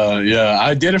 Yeah.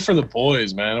 I did it for the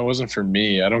boys, man. It wasn't for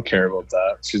me. I don't care about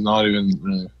that. She's not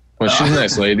even... Well, she's a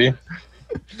nice lady.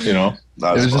 You know?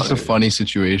 That's it was just a funny. funny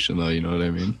situation, though. You know what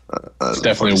I mean? It's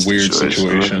definitely a weird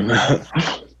situation.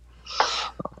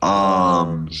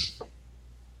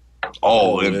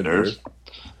 Linder.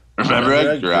 Remember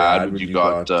at grad when you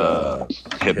got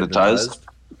hypnotized?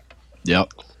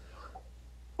 Yep.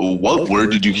 What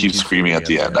word did you keep screaming at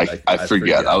the end? I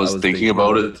forget. I was thinking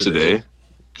about it today.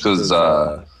 Because,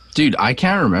 dude, I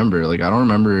can't remember. Like, I don't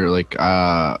remember, like,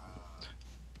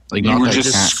 you were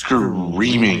just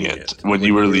screaming it when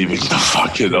you were leaving the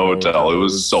fucking hotel. It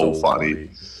was so funny.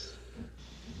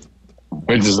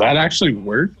 Wait, does that actually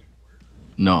work?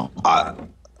 no.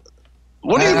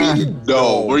 What do you mean?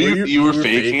 No. Were you were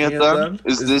faking it then?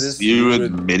 Is this you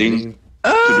admitting to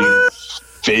being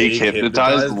fake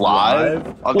hypnotized live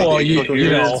on the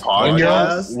Incoherence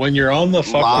podcast? when you're on the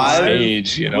fucking Live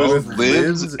stage, you know, with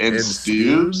lids and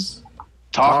stews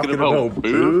talking about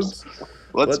boobs?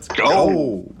 Let's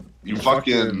go. You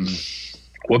fucking...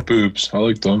 what boobs? I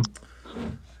like them.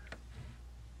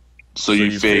 So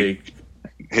you fake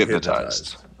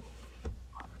hypnotized.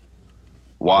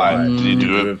 Why? Did you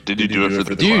do it? Did you do it for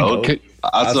the clout? Dude,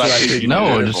 That's what I think you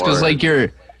no, did it just because, for. like,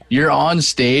 you're on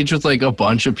stage with, like, a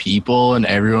bunch of people and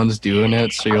everyone's doing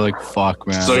it, so you're like, fuck,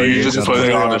 man. So you're just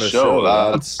putting on a show.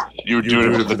 That's you were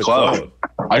doing it for the clout.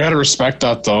 I gotta respect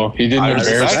that though. He didn't I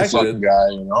embarrass the respect fucking guy,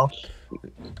 you know.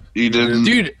 You didn't.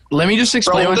 Dude, let me just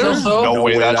explain Bro, myself, there's though. no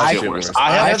way that shit works.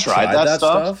 I have tried that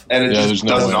stuff, and it just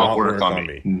does not work on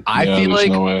me. I Yeah, feel there's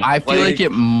like no way.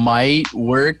 it might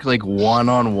work, like,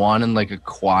 one-on-one in, like, a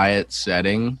quiet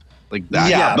setting. Like that.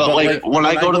 Yeah, but like when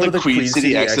I go to the Queen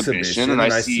City exhibition and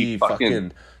I see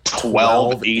fucking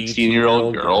 12,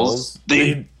 18-year-old girls,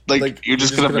 they like you're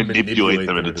just gonna manipulate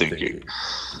them into thinking.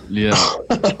 Yeah.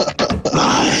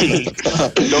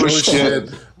 No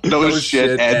shit. No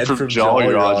shit. Ed from Jolly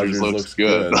Rogers looks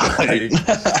good. Like,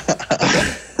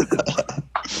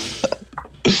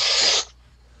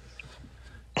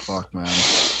 Fuck, man.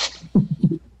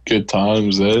 Good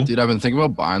times, eh? Dude, I've been thinking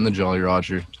about buying the Jolly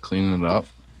Roger, cleaning it up.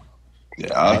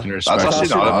 yeah, Making that's respect. actually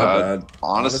not bad.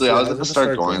 Honestly, I was gonna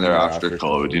start going there after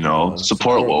COVID. You know,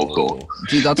 support local.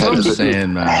 Dude, that's what I'm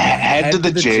saying, man. Head to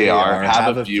the JR,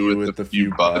 have a view with the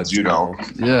few buds. You know.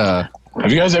 Yeah. Have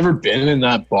you guys ever been in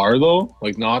that bar though?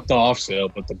 Like not the off sale,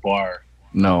 but the bar.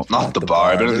 No. Not the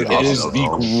bar. I've been in the It is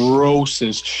hospital. the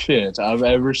grossest shit I've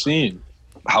ever seen.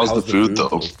 How's the food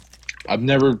though? I've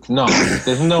never. No,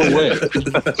 there's no way.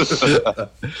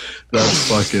 That's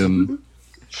fucking...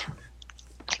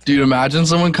 Dude, imagine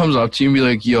someone comes up to you and be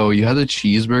like, yo, you had a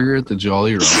cheeseburger at the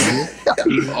Jolly Roger?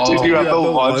 Did you have the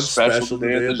lunch special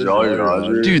day at the Jolly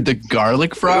Roger? Dude, the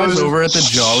garlic fries over at the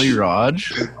Jolly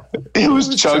Raj? It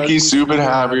was chunky soup and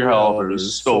have your helper. It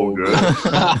was so good.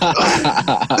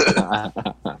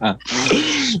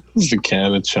 It's a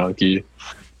can of chunky.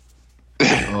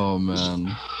 Oh,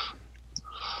 man.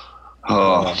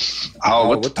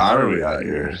 What time are we at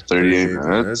here? 38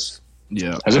 minutes?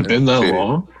 Yeah. Has it been that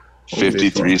long?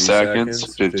 53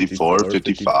 seconds? 54?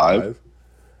 55?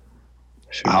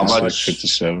 How It's like much-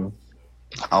 57.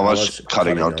 How much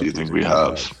cutting out do you think we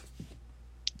have?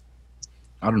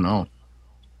 I don't know.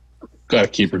 Gotta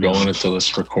keep her going until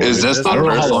it's recorded. Is this the I don't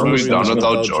know how first long one we've we've done done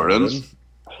without Jordan?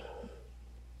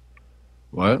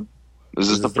 What? Is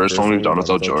this the first one we've done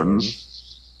without Jordan?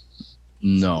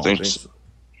 No. Think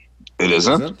it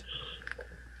isn't?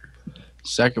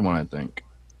 Second one, I think.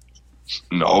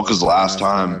 No, because last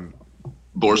time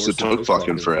Borsa took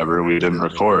fucking forever and we didn't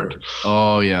record.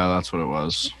 Oh, yeah, that's what it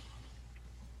was.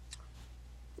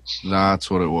 That's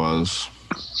what it was.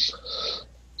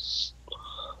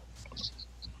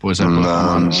 Boys, I put them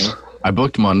on. I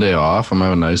booked Monday off. I'm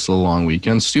having a nice little long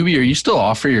weekend. Stubby, are you still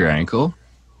off for your ankle?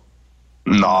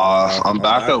 Nah, I'm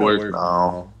back at work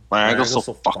now. My ankle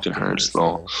still fucking hurts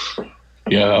though.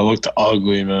 Yeah, that looked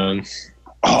ugly, man.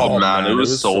 Oh man, it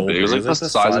was so big. It was like the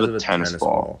size of a tennis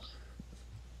ball.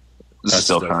 It's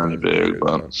still kind of big,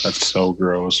 but That's so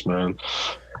gross, man.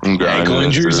 I'm grinding Ankle it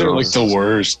injuries through. are like the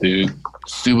worst, dude.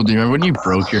 Stubby, do you remember when you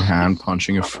broke your hand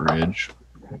punching a fridge?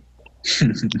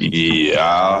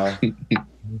 Yeah.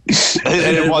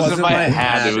 it wasn't my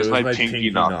hand, it was my pinky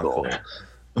knuckle.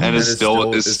 And it's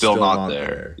still not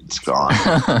there. It's gone.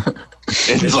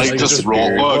 It's like just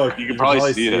roll. Look, you can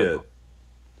probably see it.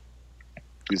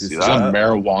 You see Is that that?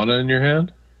 marijuana in your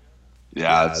hand?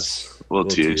 Yeah, it's a little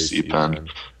THC pen.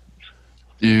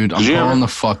 Dude, I'm Did you calling ever- the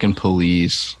fucking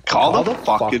police. Call the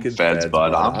fucking feds,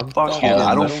 bud. I'm fucking.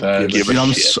 I don't give Dude,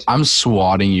 a shit. I'm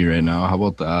swatting you right now. How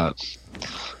about that?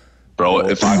 Bro,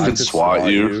 if I could swat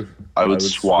you, I would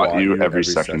swat you every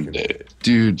second day.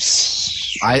 Dude,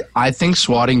 I think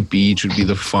swatting Beach would be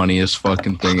the funniest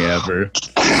fucking thing ever.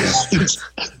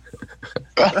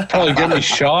 Probably get me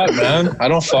shot, man. I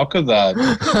don't fuck with that.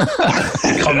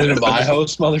 Come into my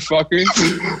house, motherfucker.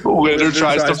 Winter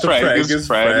tries to prank his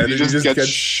friend, he just gets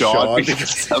shot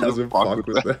because he doesn't fuck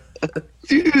with it.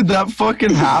 Dude, that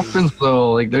fucking happens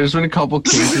though. Like, there's been a couple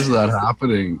cases of that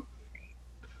happening.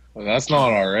 Well, that's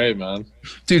not all right, man.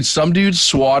 Dude, some dude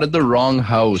swatted the wrong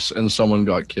house and someone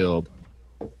got killed.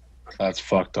 That's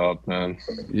fucked up, man.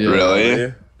 Yeah.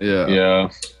 Really? Yeah. Yeah.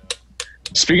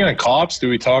 Speaking of cops, do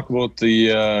we talk about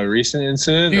the recent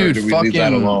incident, Dude, or do we leave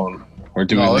that fucking- alone? Or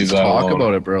do No, we let's leave that talk alone?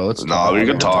 about it, bro. Let's No, we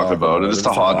can talk about it. It's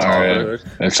a hot topic.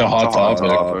 It's a hot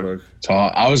topic. So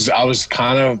I was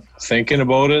kind of thinking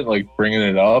about it, like bringing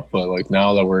it up, but like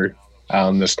now that we're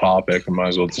on this topic, I might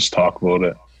as well just talk about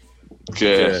it.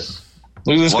 Okay.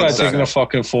 Look at this One guy second. taking a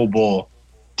fucking full bowl.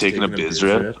 Taking a biz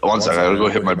rip. One second, I gotta go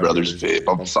hit my brother's vape.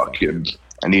 I'm fucking.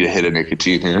 I need a hit of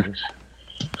nicotine here.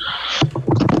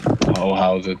 Oh,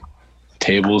 how the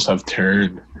tables have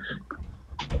turned.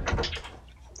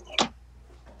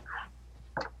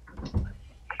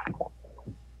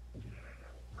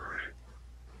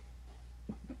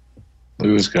 Look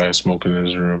at this guy smoking in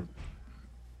his room.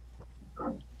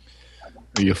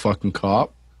 Are you a fucking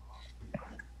cop?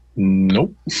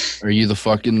 Nope. Are you the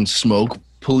fucking smoke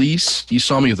police? You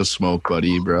saw me with a smoke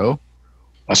buddy, bro.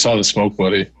 I saw the smoke,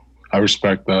 buddy. I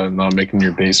respect that. Not making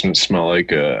your basement smell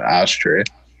like a ashtray.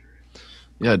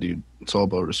 Yeah, dude. It's all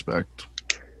about respect.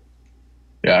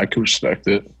 Yeah, I can respect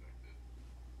it.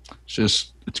 It's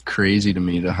just, it's crazy to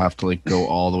me to have to like go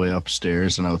all the way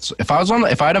upstairs and outside. If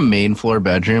I had a main floor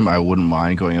bedroom, I wouldn't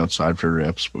mind going outside for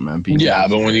rips. But man, Yeah,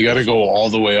 but when you got to go all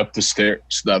the way up the stairs,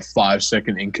 that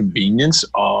 5-second inconvenience.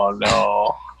 Oh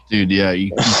no. dude, yeah,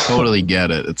 you totally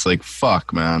get it. It's like,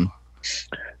 fuck, man.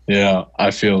 Yeah,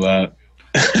 I feel that.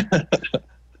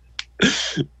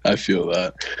 I feel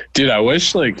that, dude. I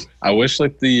wish like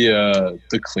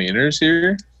the cleaners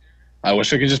here. I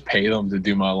wish I could just pay them to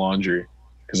do my laundry,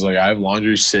 because like I have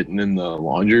laundry sitting in the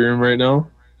laundry room right now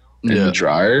in the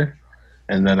dryer,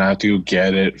 and then I have to go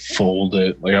get it, fold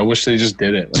it. Like I wish they just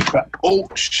did it. Like, oh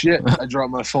shit! I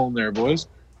dropped my phone there, boys.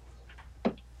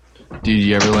 Dude,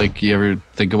 you ever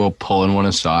think about pulling one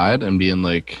aside and being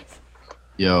like,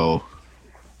 yo,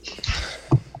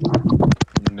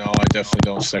 No, I definitely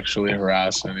don't sexually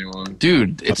harass anyone.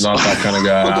 dude, I'm it's not that kind of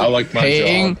guy. I like my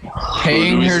paying job.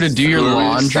 paying her to do your who are we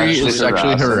laundry is sexually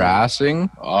sexually harassing.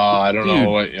 I don't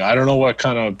know what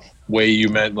kind of way you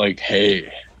meant. Like,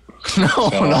 hey, No,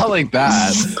 So- not like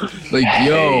that. Like,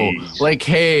 yo, like,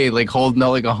 hey, like holding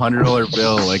out like $100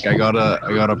 bill. Like, I gotta.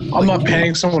 I'm not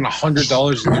paying someone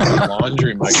 $100 to do my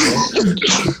laundry,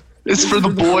 Michael. It's for the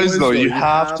boys, though. You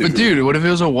have to. But dude, what if it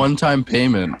was a one-time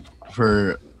payment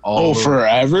for all? Oh, of-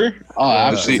 forever? Oh,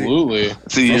 absolutely.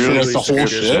 It's a yearly That's the whole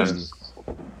subscription. shift.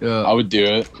 I Yeah. would do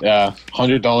it. Yeah,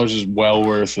 $100 is well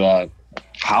worth that.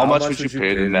 How much would you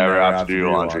pay to never have to do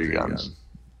your laundry again?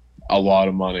 A lot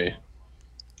of money.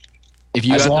 If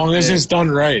you As had to long as pay- it's done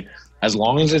right. As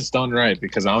long as it's done right,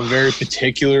 because I'm very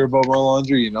particular about my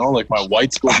laundry. You know, like my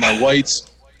whites go with my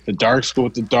whites, the darks go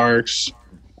with the darks.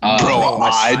 Bro, my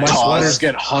I sweaters toss.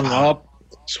 get hung up.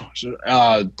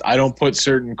 I don't put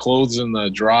certain clothes in the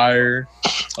dryer.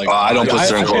 Like I don't put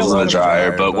certain feel clothes in the like-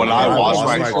 dryer, but when I wash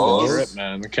my Rip, clothes,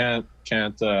 man, can't.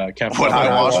 when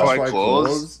I wash my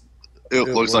clothes, it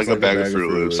looks like a bag of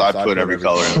Fruit Loops. I put every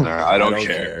color in there. I don't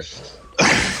care.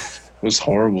 It was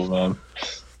horrible, man.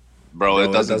 Bro,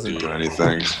 it doesn't do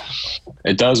anything.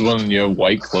 It does when you have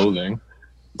white clothing.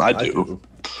 I do.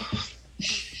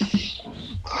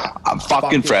 I'm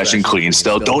fucking fresh and clean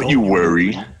still. Don't you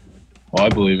worry. Oh, I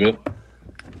believe it.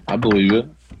 I believe it.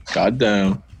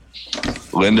 Goddamn.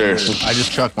 Linder. I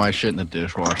just chucked my shit in the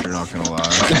dishwasher, not gonna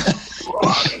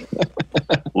lie.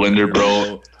 Linder,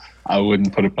 bro. I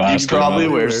wouldn't put it past You probably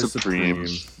him. wear Supreme.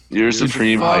 You're a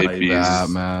Supreme Fuck hype beast. that,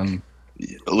 man.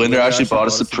 Linder actually bought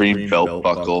a Supreme belt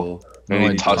buckle, and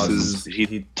No, he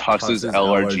he tucks his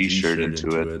LRG shirt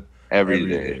into it every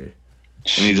day, and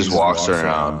he just walks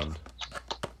around.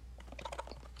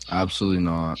 Absolutely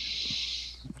not.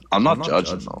 I'm not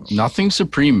judging though. Nothing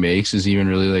Supreme makes is even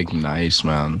really like nice,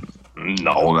 man.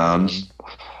 No, man.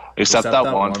 Except that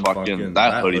one fucking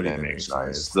that hoodie they make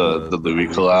nice. The Louis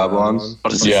collab one.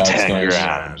 But it's Yeah, just it's 10 nice.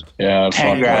 grand. Yeah, 10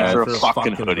 fuck grand that. for a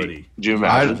fucking hoodie. Do you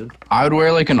imagine? I would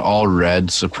wear like an all red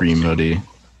Supreme hoodie.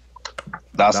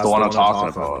 That's the one I'm talking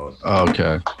about. Oh,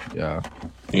 okay. Yeah.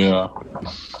 Yeah.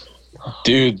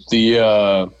 Dude,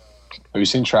 have you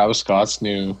seen Travis Scott's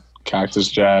new Cactus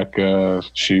Jack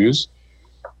shoes?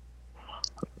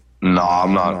 No,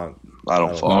 I'm not. I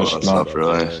don't follow that stuff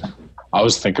really. I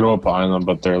was thinking about buying them,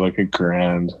 but they're like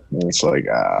 $1,000. And it's like,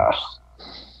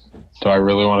 do I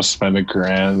really want to spend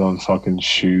 $1,000 on fucking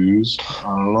shoes? I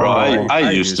don't know. Bro,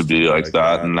 I used to be like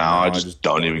that, and now I just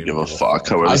don't even give a fuck.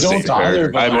 I wear the I same don't either,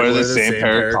 pair. but I wear the same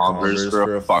pair of Converse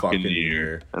for a fucking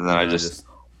year, and then I just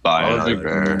buy I another think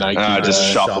pair, Nike and I just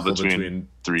does. shuffle between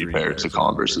 3 pairs of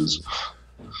Converses.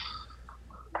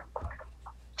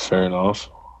 Fair enough.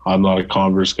 I'm not a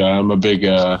Converse guy. I'm a big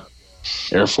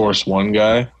Air Force One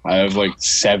guy. I have like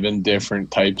 7 different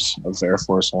types of Air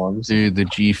Force Ones. Dude, the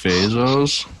G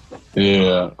Phasos.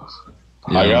 Yeah.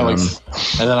 I got man.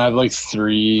 and then I have like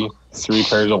three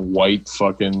pairs of white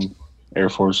fucking Air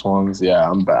Force Ones. Yeah,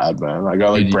 I'm bad, man. I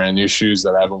got like Dude, brand new shoes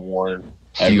that I haven't worn.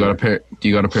 Do you ever.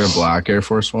 got a pair of black Air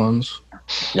Force Ones?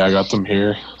 Yeah, I got them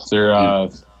here. They're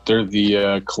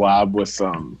the collab with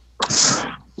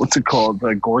what's it called?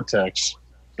 Gore-Tex.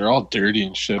 They're all dirty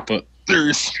and shit, but they're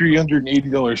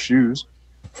 $380 shoes.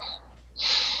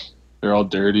 They're all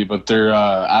dirty, but they're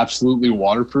absolutely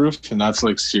waterproof, and that's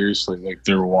like seriously, like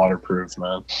they're waterproof,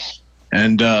 man.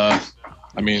 And I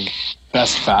mean,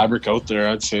 best fabric out there,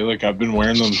 I'd say. Like I've been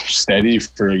wearing them steady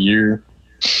for a year.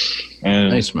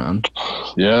 And Nice, man.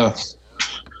 yeah,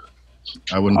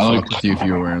 I wouldn't I fuck with you if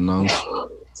you were wearing those.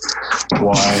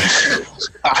 why?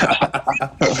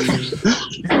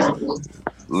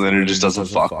 Leonard just doesn't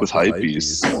fuck with hype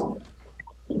beasts.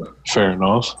 Fair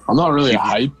enough. I'm not really a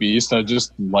hype beast. I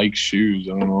just like shoes.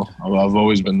 I don't know. I've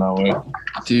always been that way.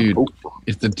 Dude,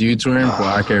 if the dude's wearing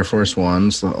black Air Force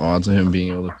Ones, the odds of him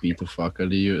being able to beat the fuck out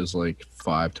of you is like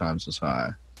 5 times as high.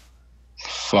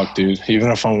 Fuck, dude.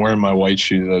 Even if I'm wearing my white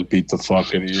shoes, I'd beat the fuck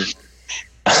out of you.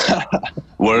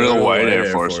 What are the white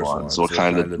Air Force Ones? What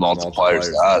kind of multiplier is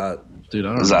that? Dude, I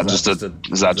don't Is know.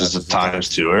 that just a times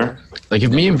 2-er? Like if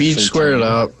me and Beach squared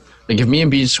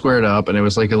up, and it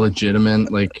was like a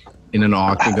legitimate, like in an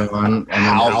octagon, and then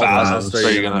How fast rounds,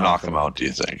 are you gonna knock him out? Do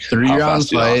you think? 3-round How fast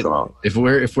do you knock fight. him out? If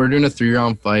we're doing a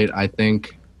 3-round fight, I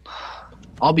think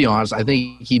I'll be honest. I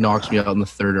think he knocks me out in the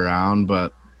 3rd round,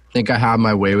 but I think I have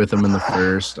my way with him in the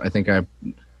 1st. I think I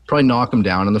probably knock him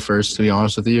down in the 1st. To be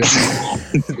honest with you,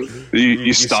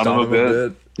 You stun him a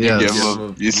bit. yeah.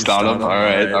 You stun him. All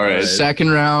right.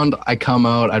 2nd round, I come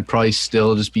out. I'd probably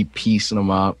still just be piecing him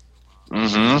up.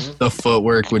 Mm-hmm. The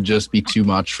footwork would just be too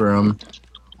much for him.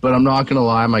 But I'm not gonna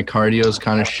lie, my cardio's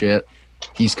kind of shit.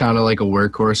 He's kind of like a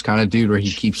workhorse kind of dude where he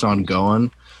keeps on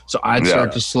going. So I'd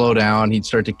start to slow down. He'd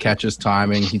start to catch his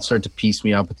timing. He'd start to piece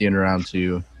me up at the end of round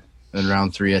 2. And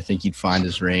round 3, I think he'd find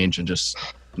his range and just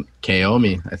KO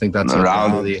me. I think that's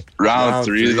Round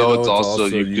 3 though, it's also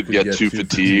you could get too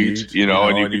fatigued, you know,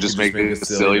 and you could just make a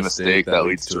silly mistake that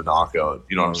leads to a knockout.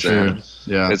 You know what I'm saying?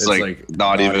 Yeah. It's like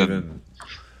not even.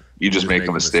 You just make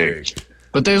a mistake.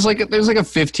 But there's like a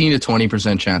 15 to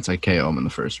 20% chance I KO him in the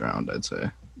 1st round, I'd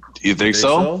say. You think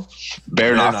so?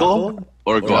 Bare knuckle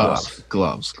or gloves?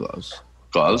 Gloves.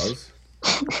 Gloves.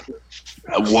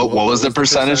 What was the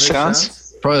percentage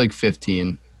chance? Probably like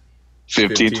 15.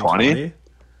 15, 20?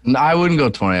 No, I wouldn't go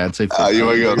 20. I'd say 15. You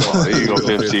would go 20. You go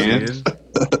 15.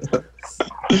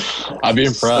 I'd be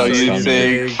impressed. So you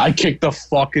think? I'd kick the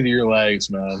fuck into your legs,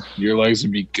 man. Your legs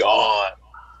would be gone.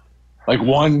 Like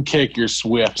one kick, you're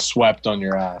swept on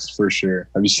your ass for sure.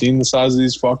 Have you seen the size of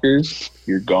these fuckers?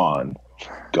 You're gone.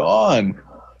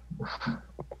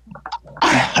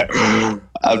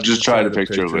 I'm just trying to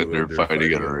picture Linder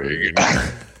fighting in a ring.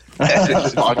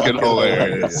 It's fucking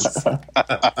hilarious.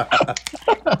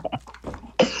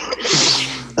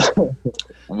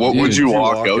 What would you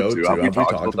walk out to? Have we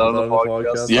talked about that on the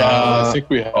podcast? Yeah, I think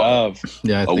we have.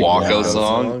 Yeah, I A think walkout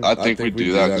song? I think we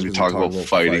do that because we talk about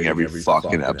fighting every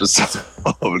fucking episode.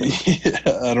 Yeah,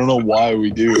 I don't know why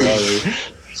we do. Either.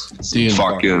 Dude,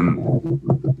 Fucking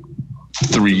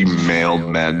three male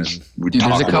men. Dude,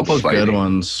 there's a couple of good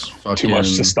ones. Too much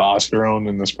testosterone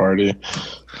in this party.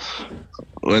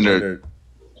 Leonard,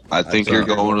 I think you're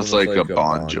going with like a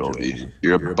Bon Jovi.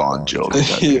 You're a Bon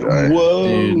Jovi kind of guy.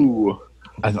 Whoa.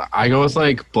 Dude, I go with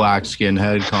like black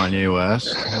skinhead Kanye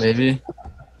West, maybe.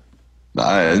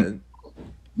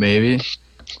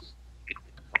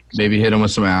 Maybe hit him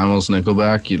with some Animals,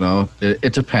 Nickelback. You know,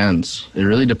 it depends. It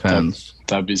really depends.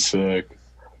 That'd be sick.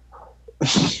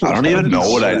 I don't even know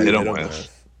what I'd hit him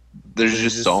with. There's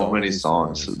just so many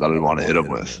songs that I'd want to hit him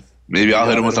with. Maybe I'll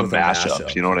hit him with a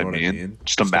mashup. You know what I mean?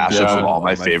 Just a mashup of all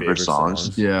my favorite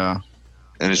songs. Yeah.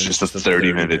 And it's just a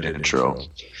 30-minute intro.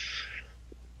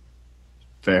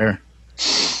 Fair.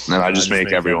 And then I just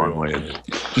make everyone wait.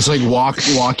 Just like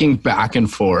walking back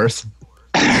and forth.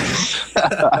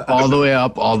 All the way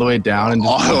up, all the way down, and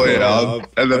just all the way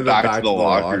up, and then back to the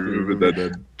locker room, and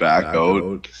then back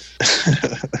out.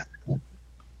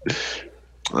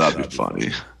 That'd be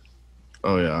funny.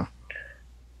 Oh yeah.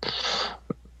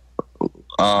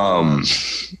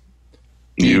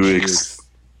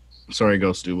 Sorry,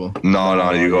 go Stubble.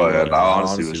 No, you go ahead. I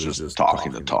honestly was just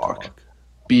talking to talk.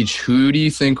 Beach, who do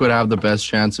you think would have the best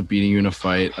chance of beating you in a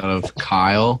fight out of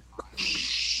Kyle,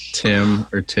 Tim,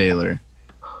 or Taylor?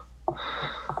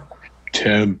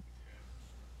 Tim.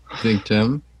 You think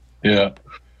Tim? Yeah.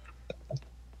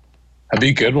 That'd be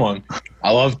a good one.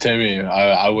 I love Timmy.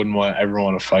 I wouldn't ever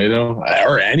want to fight him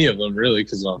or any of them really,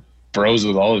 because I'm bros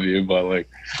with all of you. But like,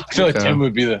 I feel like Tim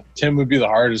would be the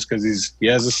hardest because he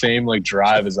has the same like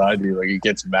drive as I do. Like he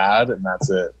gets mad and that's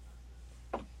it.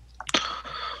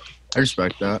 I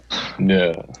respect that.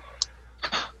 Yeah.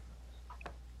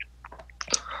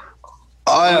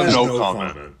 I have no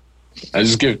comment. I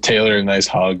just give Taylor a nice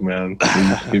hug, man.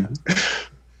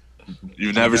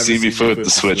 You've never seen me flip the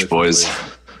switch, boys.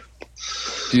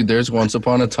 Dude, there's once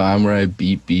upon a time where I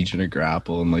beat Beach in a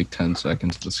grapple in like 10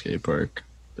 seconds at the skate park.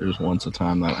 There's once a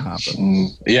time that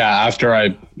happened. Yeah, after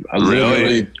I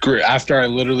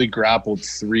literally grappled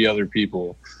 3 other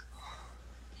people.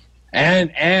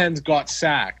 And got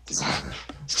sacked.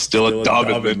 Still a dub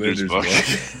in Linder's book.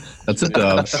 That's a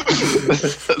dub.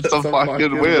 That's a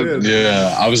fucking win.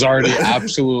 Yeah, I was already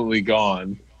absolutely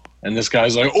gone. And this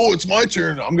guy's like, oh, it's my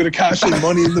turn. I'm going to cash in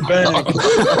Money in the Bank.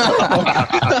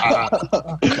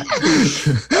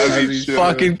 He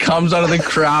fucking comes out of the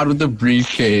crowd with the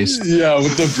briefcase. Yeah,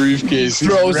 with the briefcase.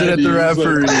 Throws it at the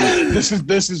referee. Like,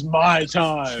 this is my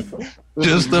time.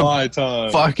 My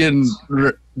time. Fucking,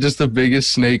 just the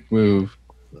biggest snake move.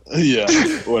 Yeah,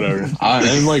 whatever.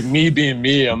 And like me being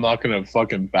me, I'm not going to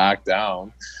fucking back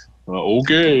down.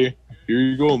 Okay, here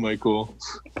you go, Michael.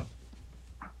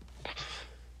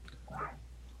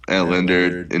 And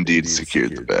Linder indeed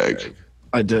secured the bag.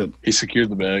 I did. He secured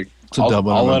the bag. It's a dub.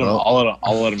 I'll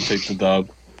let him take the dub.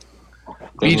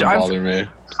 Doesn't bother me.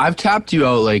 I've tapped you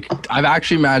out I've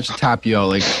actually managed to tap you out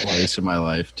like twice in my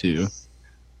life too.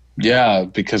 Yeah,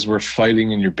 because we're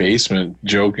fighting in your basement,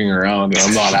 joking around, and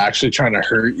I'm not actually trying to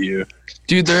hurt you.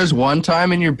 Dude, there's one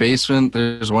time in your basement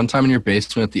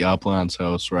at the Uplands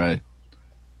house where I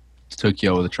took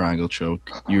you out with a triangle choke.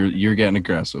 You're getting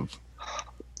aggressive.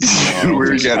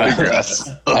 We're getting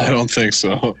aggressive. I don't think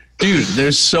so. Dude,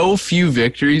 there's so few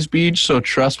victories, Beach, so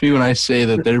trust me when I say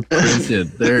that they're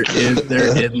printed. They're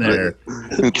in there.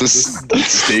 It's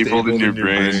stapled in your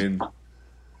brain.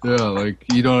 Yeah, like,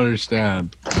 you don't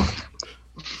understand.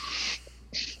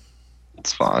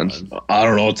 It's fine. I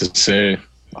don't know what to say.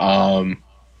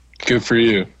 Good for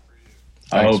you.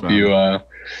 I hope man. You,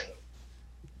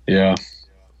 yeah.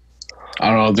 I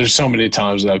don't know. There's so many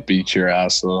times that I beat your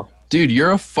ass, though. Dude,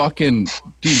 you're a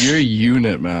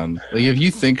unit, man. Like, if you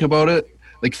think about it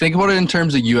in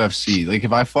terms of UFC. Like,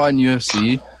 if I fought in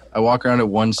UFC, I walk around at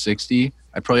 160,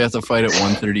 I'd probably have to fight at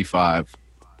 135.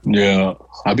 Yeah,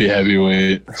 I'd be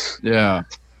heavyweight. Yeah.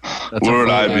 Where would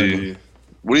I be?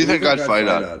 What do you think I'd fight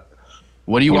at?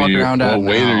 What do you walk around at? What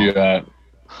weight are you at?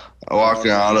 I walk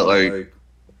around at like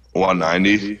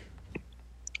 190.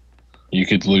 You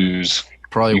could lose.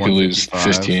 Probably you could lose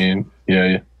 15.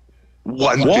 Yeah.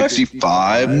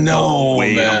 155? No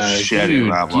way, man. Shit,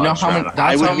 dude, do you know how much?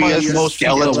 That's how much most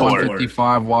people at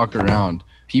 155 walk around.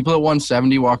 People at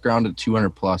 170 walk around at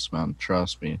 200 plus, man.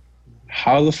 Trust me.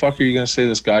 How the fuck are you gonna say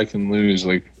this guy can lose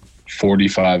like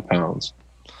 45 pounds?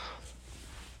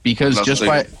 Because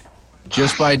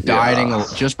just by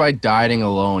dieting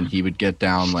alone, he would get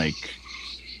down like.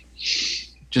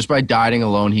 Just by dieting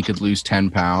alone, he could lose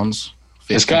 10 pounds.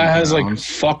 This guy has like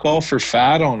fuck all for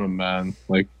fat on him, man.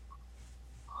 Like,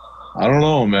 I don't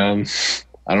know, man.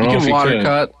 I don't know if he water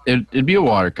cut. It'd be a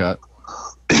water cut.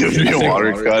 It'd be a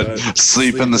water cut.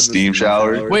 Sleep in the steam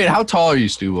shower. Wait, how tall are you,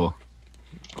 Stubble?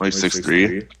 Like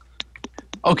 6'3"?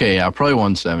 Okay, yeah, probably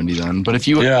 170 then. But if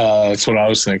you Yeah, that's what I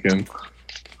was thinking.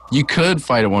 you could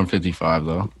fight at 155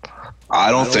 though. I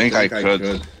don't think I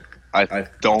could. I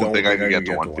don't think I could get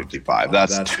to 155.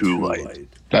 That's too light.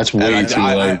 That's way too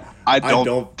late. I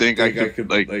don't think I could.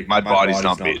 Like, my body's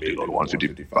not made to go to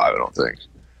 155. I don't think.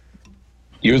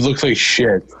 You would look like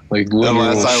shit. Like literal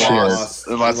Unless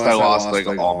I lost like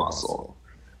all muscle.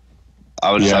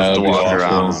 I would just have to walk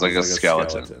around as like a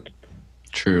skeleton.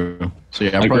 True. So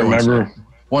yeah, Like, probably remember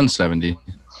 170.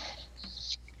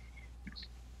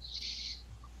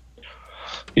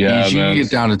 Yeah, you man. could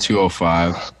get down to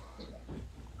 205.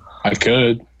 I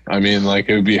could. I mean, like,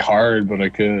 it would be hard, but I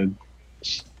could.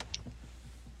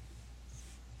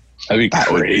 That'd be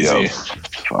That would be crazy. a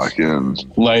fucking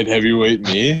Light heavyweight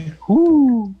me?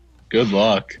 Woo. Good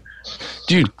luck.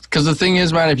 Dude, because the thing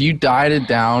is, man, if you diet it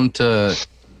down to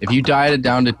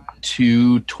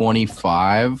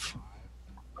 225,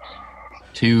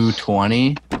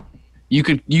 220, you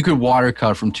could water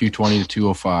cut from 220 to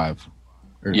 205.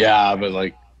 Yeah, but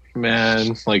like,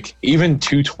 man, like even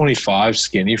 225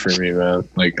 skinny for me, man.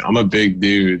 Like, I'm a big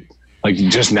dude, like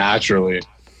just naturally.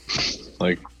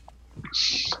 Like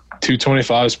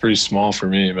 225 is pretty small for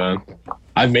me, man.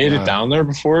 I've made it down there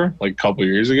before, like a couple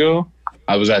years ago.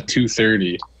 I was at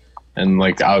 230 and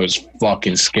like I was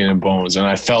fucking skin and bones and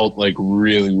I felt like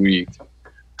really weak.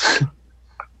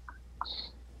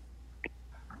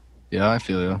 Yeah, I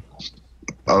feel you.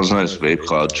 that was a nice vape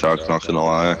cloud, Chuck. Not gonna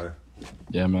lie.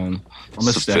 Yeah, man. I'm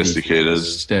a Sophisticated.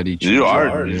 steady. You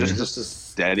are. Yeah. You're just a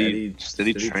steady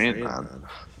train, man.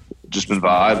 Just been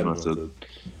vibing with it.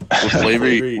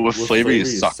 What flavor are you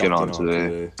sucking on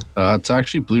today? It's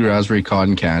actually blue raspberry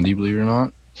cotton candy, believe it or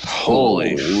not.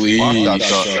 Holy fuck,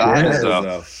 that is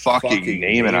a fucking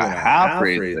name and a half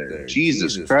right there.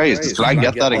 Jesus Christ. Can I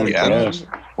get that again?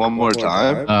 One more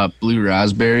time? Blue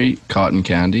raspberry cotton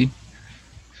candy.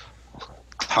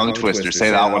 Tongue twister.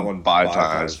 Say that one 5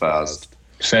 times fast.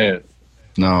 Say it.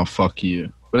 No, fuck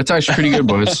you. But it's actually pretty good,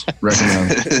 boys.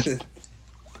 Recommend.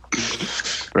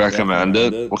 Recommend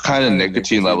it. What kind of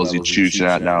nicotine levels you chooching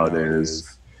at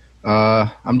nowadays?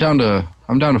 I'm down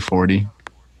to 40.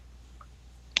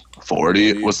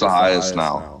 40? What's the highest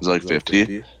now? Is it like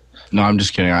 50? No, I'm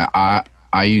just kidding. I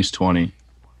use 20.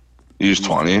 You use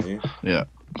 20? Yeah.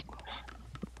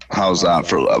 How's that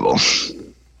for level? It's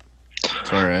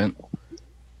all right.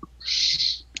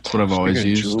 That's what I've always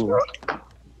used.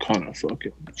 Kind of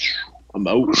fucking. I'm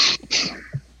out.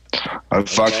 I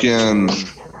fucking...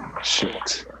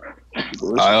 Shit.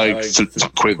 I like to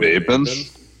quit vaping.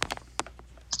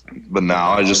 But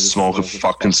now I just smoke a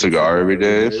fucking cigar every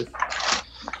day.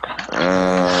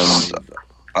 And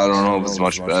I don't know if it's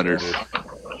much better.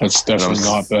 That's definitely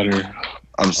not better.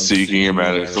 I'm seeking your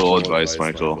medical advice,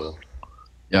 Michael.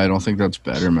 Yeah, I don't think that's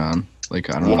better, man.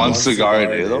 Like, I don't know. One cigar a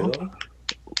day, though?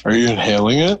 Are you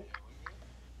inhaling it?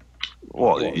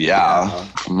 Well, yeah.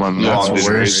 My mom That's did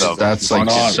worse. stuff. That's like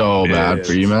Not so bad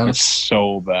for you, man. It's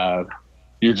so bad.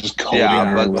 You're just coating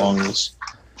Yeah, your but- lungs.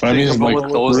 But I mean, Think like,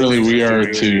 about those really, things we are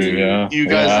too. too. Yeah. You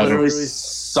guys Yeah, literally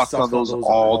suck on those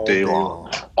all day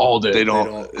long. all day. They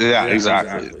don't. Yeah,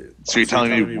 exactly. So you're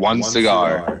telling me one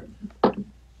cigar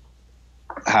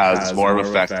has more of an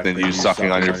effect than you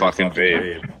sucking on your fucking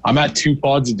vape? I'm at 2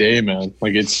 pods a day, man.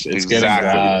 Like it's getting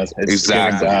bad. It's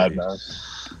getting bad, man.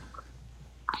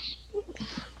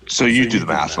 So you do the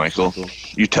math, Michael.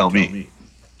 You tell me.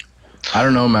 I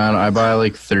don't know, man. I buy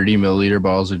like 30 milliliter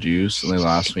bottles of juice and they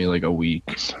last me like a week.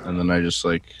 And then I just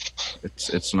like,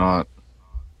 it's not,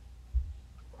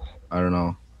 I don't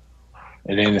know.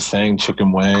 It ain't a thing,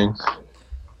 chicken wing.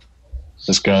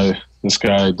 This guy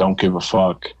don't give a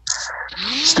fuck.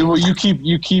 Still, you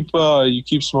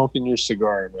keep smoking your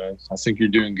cigar, man. I think you're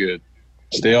doing good.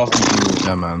 Stay off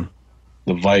Yeah, man.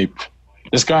 the vape.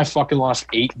 This guy fucking lost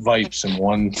 8 vipes in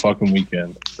one fucking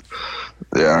weekend.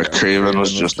 Yeah, Craven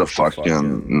was just a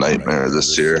fucking nightmare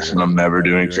this year, and I'm never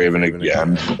doing Craven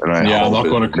again. And I Yeah, I'm not hope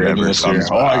going to it Craven never this year. comes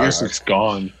Oh, I back. guess it's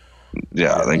gone.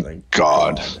 Yeah, thank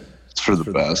God. It's for the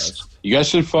best. You guys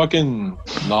should fucking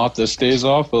not this days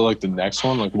off, but like the next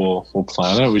one, like we'll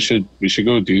plan it. We should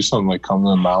go do something, like come to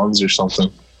the mountains or something.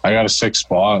 I got a 6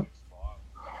 spot.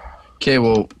 Okay,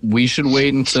 well, we should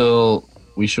wait until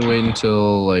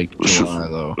like July,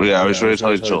 though. Yeah, we should wait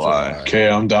until July. Okay,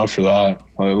 I'm down for that.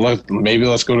 Maybe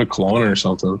let's go to Kelowna or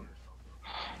something.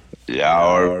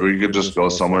 Yeah, or we could just go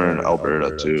somewhere in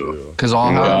Alberta too. Because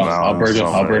I'll Yeah, have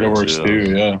Alberta works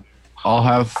too. Yeah. I'll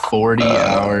have 40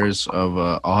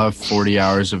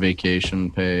 hours of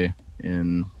vacation pay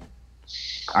in.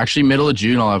 Actually, middle of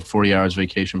June, I'll have 40 hours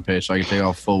vacation pay, so I can take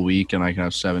off a full week and I can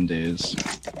have 7 days.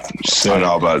 I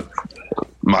know, but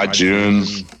My June,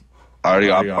 I already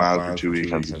got plans for 2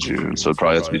 weekends in June, so it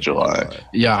probably has to be July.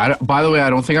 Yeah. By the way,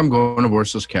 I don't think I'm going to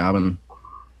Borso's cabin.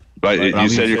 But you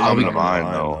said you're coming to mine,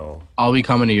 though. I'll be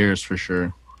coming to yours for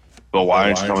sure. But why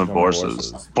aren't you coming to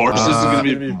Borsa's? Borsa's is going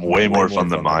to be way more fun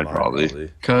than mine, probably.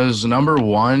 Because number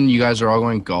one, you guys are all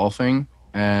going golfing,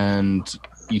 and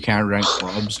you can't rent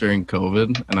clubs during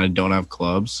COVID, and I don't have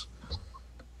clubs.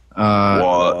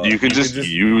 Well, you can just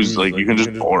use, like, you can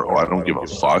just borrow. I don't give a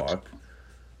fuck.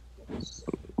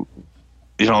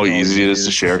 You know how easy it is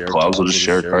to share clubs? We'll just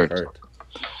share a cart.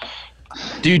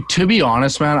 Dude, to be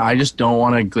honest, man, I just don't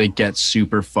want to like get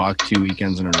super fucked 2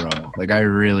 weekends in a row. Like, I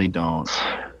really don't.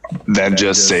 Then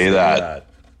just say that.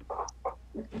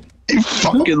 You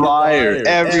fucking liar.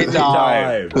 Every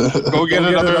time. Go get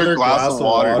another glass of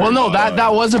water. Well, no,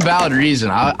 that was a valid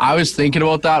reason. I was thinking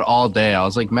about that all day. I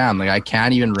was like, man, like I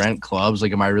can't even rent clubs.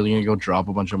 Like, am I really going to go drop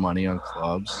a bunch of money on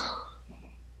clubs?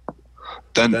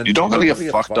 Then you don't gotta get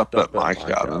fucked up at my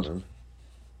cabin.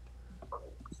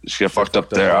 Just get fucked up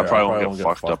there. I probably won't get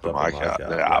fucked up at my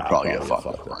cabin. Yeah, I'll probably get fucked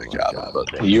up at my cabin.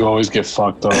 But You always get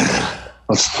fucked up.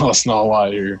 Let's not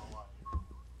lie here.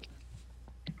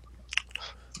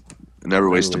 never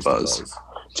waste a buzz.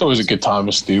 It's always a good time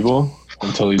with Steve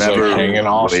until he's Never like hanging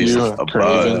off waste you. a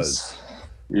Craven. buzz.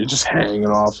 You're just hanging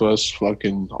off us,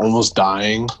 fucking almost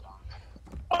dying.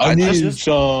 I need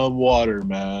some water,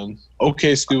 man.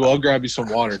 Okay, Stu, I'll grab you some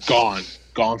water.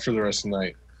 Gone for the rest of the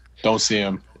night. Don't see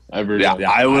him ever. Yeah,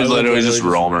 I would literally just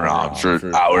roam around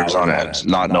for hours on end,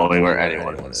 not knowing where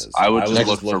anyone is. I would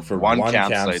just look for one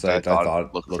campsite that I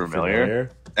thought looked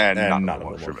familiar, and none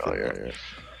looked familiar.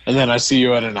 And then I see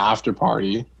you at an after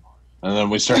party, and then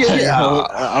we start hanging out.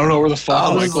 I don't know where the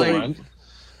fuck Michael went.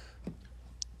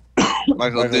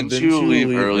 Michael, didn't you leave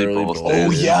early both days?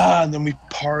 Oh, yeah, and then we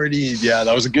partied. Yeah,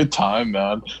 that was a good time,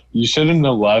 man. You shouldn't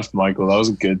have left, Michael. That was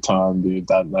a good time, dude,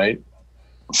 that night.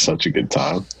 Such a good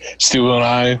time. Stu and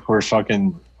I were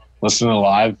fucking listening to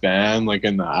live band, like,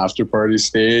 in the after party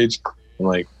stage. And,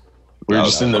 like, we were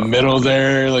just in the middle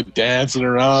there, like, dancing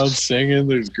around, singing.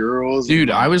 There's girls. Dude,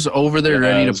 I was over there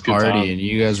ready to good time. party, and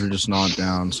you guys were just not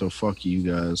down. So fuck you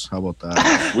guys. How about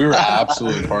that? We were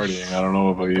absolutely partying. I don't know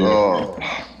about you. Oh.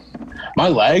 My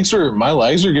legs are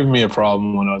giving me a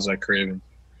problem when I was at Craven.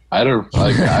 I remember.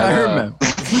 Yeah, man.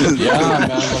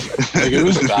 Like it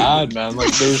was bad, man.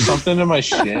 Like there was something in my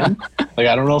shin. Like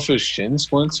I don't know if it was shin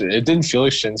splints. It didn't feel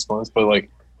like shin splints, but like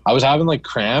I was having like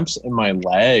cramps in my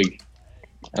leg,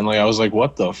 and like I was like,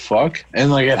 "What the fuck?"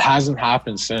 And like it hasn't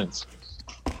happened since.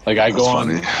 Like I go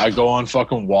on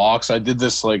fucking walks. I did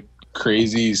this like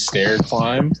crazy stair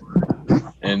climb,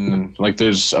 and like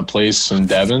there's a place in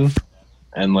Devon.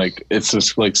 And like it's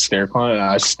just like stair climb.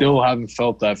 I still haven't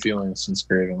felt that feeling since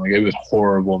Craven. Like it was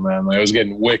horrible, man. Like I was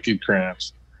getting wicked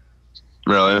cramps.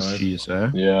 Really? Jeez, eh?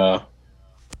 Yeah.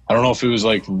 I don't know if it was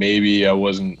like maybe I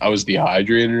was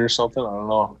dehydrated or something. I don't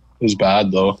know. It was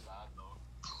bad though.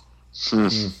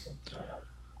 It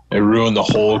ruined the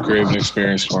whole Craven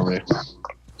experience for me.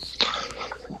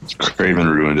 Craven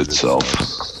ruined itself.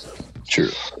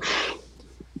 True.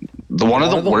 One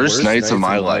of the worst nights of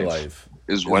my life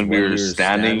is when we were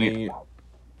standing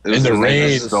in the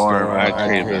rain storm at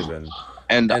Craven.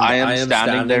 And I am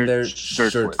standing there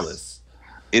shirtless.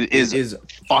 It is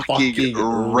fucking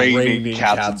raining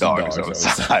cats and dogs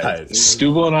outside.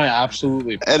 Stubble and I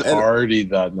absolutely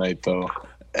partied that night though.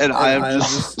 And I am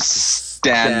just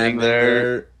standing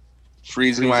there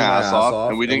freezing my ass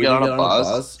off, and we didn't get on a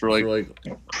bus for like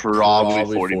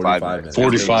probably 45 minutes.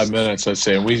 45 minutes, I'd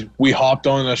say. We hopped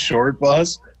on a short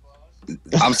bus.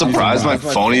 I'm surprised my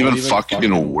phone even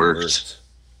fucking worked.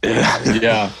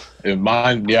 Yeah.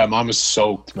 Mine was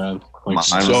soaked, man. Like, mine was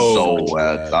so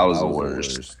wet. That was the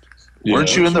worst. Yeah,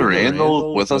 weren't you in the rain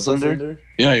though with us under?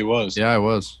 Yeah, he was. Yeah, I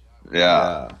was.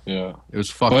 Yeah. It was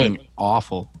fucking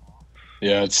awful.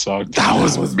 Yeah, it sucked. That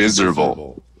was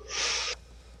miserable.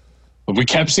 But we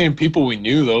kept seeing people we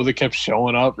knew though. They kept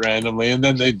showing up randomly, and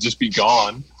then they'd just be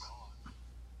gone.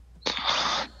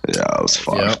 Yeah, it was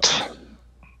fucked. Yep.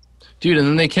 Dude, and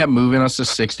then they kept moving us to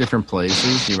 6 different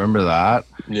places. You remember that?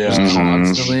 Yeah. Just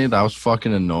constantly. That was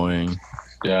fucking annoying.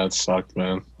 Yeah, it sucked,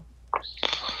 man.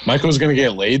 Michael was gonna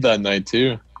get laid that night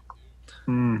too.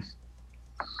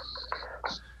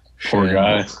 Poor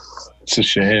guy. It's a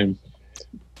shame.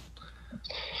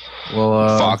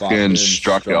 Well, fucking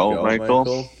struck out,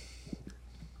 Michael.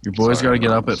 Your boys got to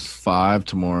get up at 5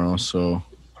 tomorrow, so.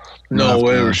 No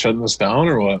way, we're shutting this down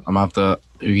or what? I'm gonna have to.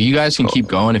 You guys can keep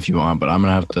going if you want, but I'm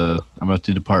gonna have to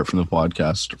depart from the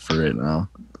podcast for right now.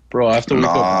 Bro, I have to wake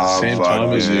up at the same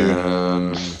time as you.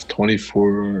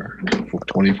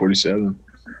 2047.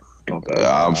 Not bad.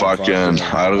 Yeah, I'm fucking.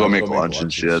 I gotta go make lunch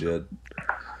and shit.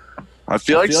 I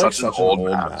feel like such an old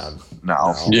man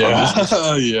now. Yeah, I'm just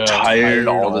yeah. tired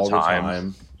all the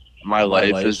time. My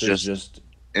life is just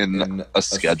in a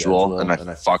schedule, and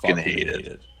I fucking hate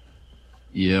it.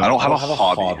 Yeah. I don't have a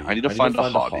hobby. I need to find a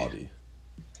hobby.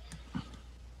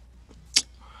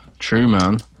 True,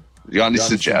 man. You got any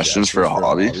suggestions for a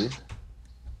hobby?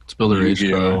 Let's build a race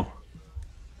car.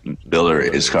 Build a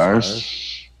race car?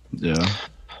 Yeah.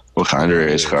 What kind of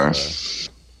race car?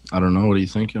 I don't know. What are you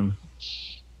thinking?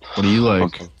 What do you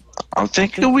like? I'm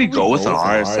thinking we go with an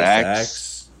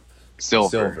RSX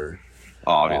Silver,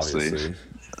 obviously.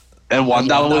 And one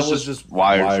that was just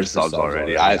wired for subs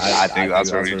already. I think that's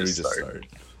where we just start.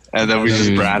 And then we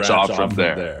just branch off from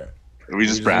there. We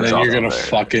just branch off.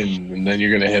 And then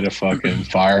you're gonna hit a fucking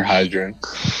fire hydrant.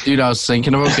 Dude, I was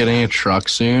thinking about getting a truck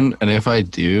soon, and if I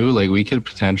do, like, we could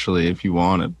potentially, if you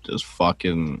want it, just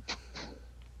fucking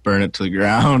burn it to the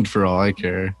ground for all I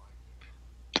care.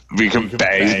 We can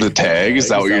bag the tag. Is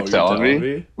that what you're telling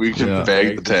me? We can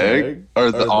bag the tag,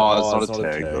 or the it's not a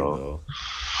tag though.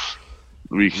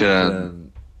 We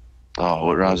can. Oh,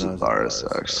 what rounds with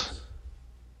RSX?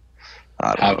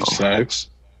 I don't know. Have sex.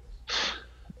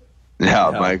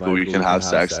 Yeah, Michael, we can have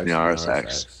sex in the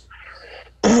RSX.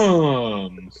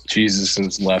 Jesus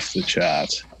has left the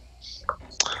chat.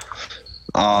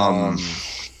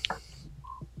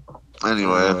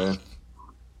 Anyway.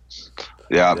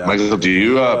 Yeah, Michael, do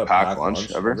you pack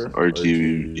lunch ever? Or do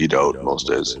you eat out most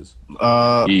days?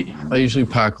 I usually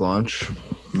pack lunch.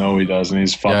 No, he doesn't.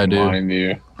 He's fucking lying to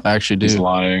you. I actually do. He's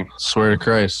lying. Swear to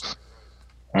Christ.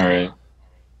 All right.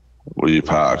 What do you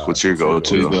pack? What's your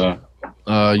go-to?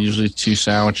 Usually 2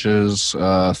 sandwiches,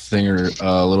 a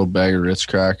little bag of Ritz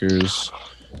crackers,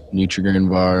 Nutrigrain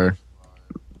bar,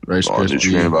 Rice Krispies.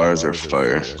 Nutrigrain bars are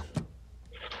fire.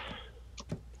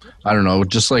 I don't know,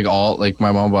 just like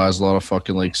my mom buys a lot of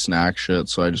fucking like snack shit,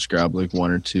 so I just grab like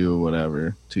 1 or 2 or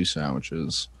whatever, 2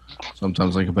 sandwiches.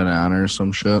 Sometimes like a banana or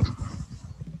some shit.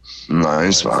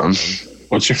 Nice, man.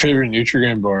 What's your favorite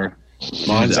Nutrigrain bar?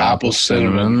 Mine's apple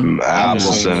cinnamon.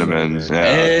 Apple cinnamon.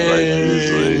 Yeah.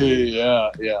 Hey, yeah.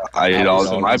 I eat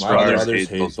all my brothers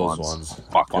hate those ones.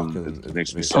 Fucking, it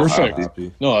makes me so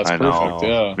happy. No, that's perfect.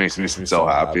 Yeah. It makes me so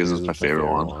happy. This is my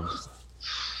favorite one.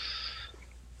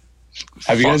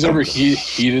 Have you guys ever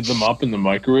heated them up in the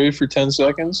microwave for 10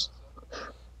 seconds?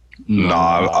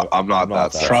 No, I'm not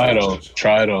that. Try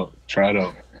it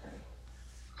out.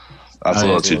 That's a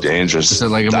little too dangerous. Is it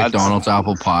like a McDonald's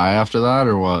apple pie after that,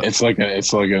 or what? It's like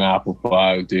an apple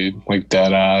pie, dude. Like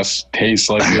dead ass. Tastes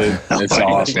like it. It's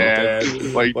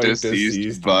awesome. Like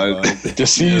deceased butt.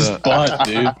 Deceased butt,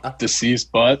 dude.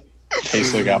 Deceased butt.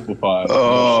 Tastes like apple pie.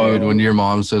 Oh, dude, when your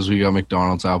mom says we got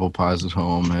McDonald's apple pies at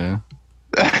home, man.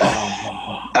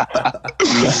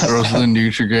 Throws the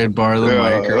Nutrigrain bar in the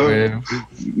microwave.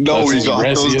 No, we got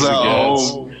those at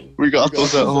home. We got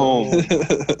those at home.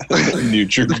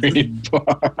 Nutrigrain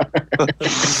bar.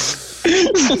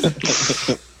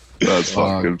 That's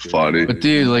fucking funny. But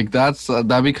dude, like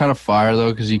that'd be kind of fire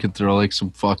though, because you could throw like some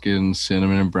fucking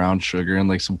cinnamon and brown sugar and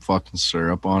like some fucking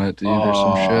syrup on it, dude, or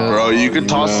some shit. Bro, you can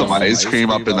toss some ice cream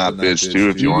up in that bitch too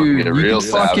if you want to get real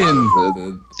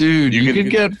fucking. Dude, you could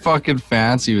get fucking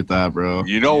fancy with that, bro.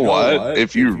 You know what?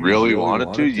 If you really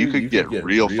wanted to, you could get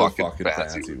real fucking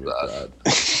fancy with that.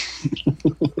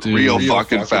 Dude, real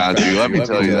fucking fancy. Let me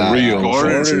tell you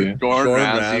that. Gordon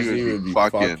Ramsay would be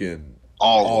fucking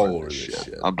all over this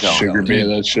shit. I'm telling you. Sugar bait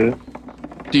that shit.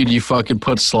 Dude, you fucking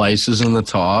put slices in the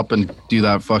top and do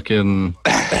that fucking.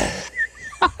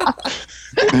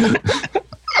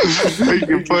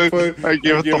 I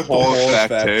give it the whole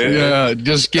effect. Yeah,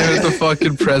 just give it the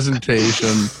fucking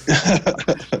presentation.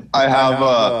 I have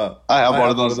one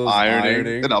of those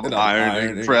ironing, and I'm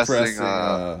ironing, pressing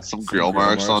some grill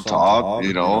marks on top,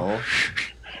 you know.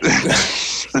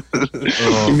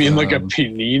 You mean like a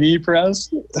panini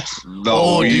press?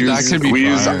 No, dude, that could be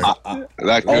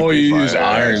that could be you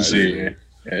fire, use irons.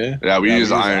 Yeah, we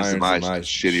use irons in my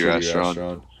shitty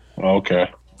restaurant. Okay.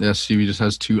 Yeah, Stevie just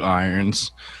has 2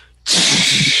 irons.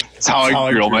 That's how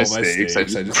I grill my steaks. I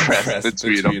just press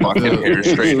between a fucking hair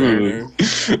straightener.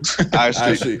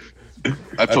 Actually,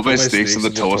 I put my steaks in the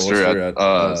toaster at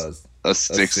a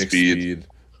 6 speed.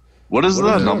 What does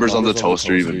the numbers on the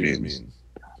toaster even mean?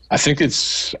 I think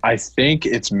it's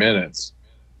minutes.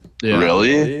 Yeah.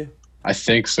 Really? I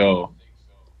think so.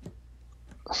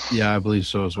 Yeah, I believe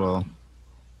so as well.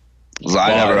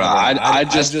 I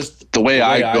just the way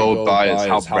I go by is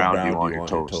how brown you want your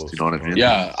toast. You know what I mean?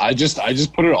 Yeah, I just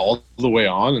put it all the way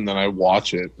on and then I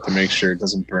watch it to make sure it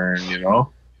doesn't burn. You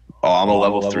know? Oh, I'm a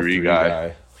level 3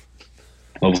 guy.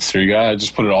 Level 3 guy. I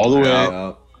just put it all the way.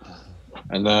 Yeah.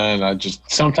 And then I just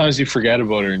sometimes you forget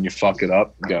about it and you fuck it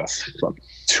up. You gotta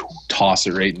toss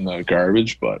it right in the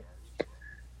garbage. But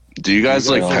Do you guys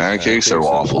like pancakes or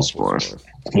waffles more?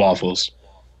 waffles,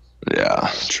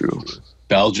 Yeah, true.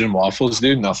 Belgian waffles,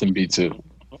 dude. Nothing beats it.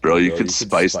 Bro, you could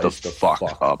spice the fuck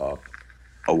up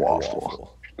a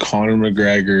waffle. Conor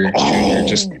McGregor Jr.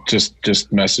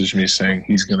 just messaged me saying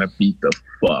he's gonna beat the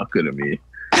fuck out of me.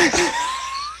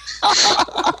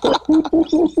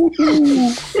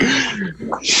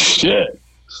 Shit.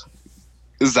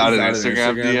 Is that an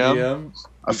Instagram DM?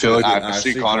 I feel like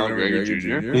Actually, Conor McGregor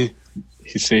Jr.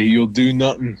 he say you'll do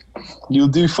nothing. You'll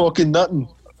do fucking nothing.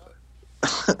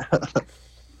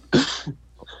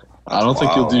 I don't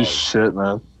think you'll do shit,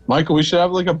 man. Michael, we should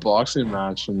have like a boxing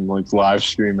match and like live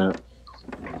stream it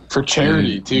for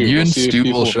charity too. You We'll and see if Stu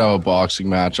people- should have a boxing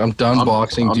match. I'm done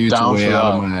boxing I'm dudes down way for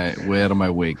out of my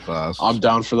weight class. I'm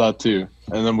down for that too.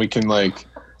 And then we can like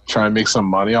try and make some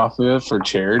money off of it for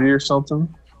charity or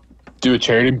something. Do a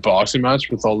charity boxing match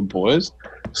with all the boys.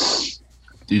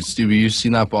 Dude, Stevie, you've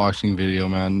seen that boxing video,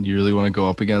 man. You really want to go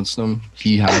up against him?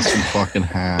 He has some fucking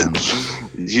hands.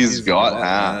 He's got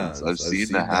hands. I've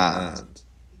seen the hands.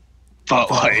 But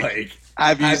like,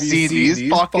 have you seen these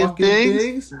fucking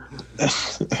things?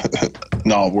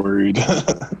 Not worried.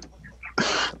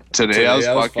 Today I was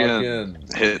fucking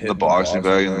hitting the boxing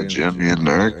bag in the gym, me and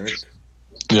Nurk.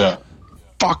 Yeah.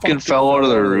 Fucking fell out of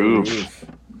the roof.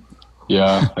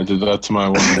 Yeah, I did that to my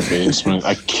one in the basement.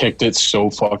 I kicked it so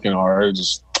fucking hard, it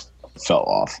just fell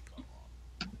off.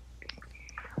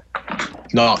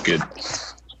 Not good.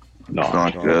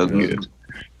 Not good.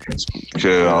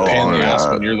 Okay, how Pain in long the ass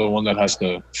are when we at? you're the one that has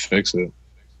to fix it. Where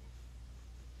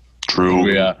True.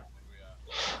 we at?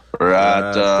 We're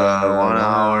at 1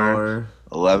 hour,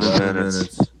 11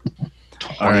 minutes,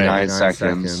 29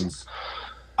 seconds.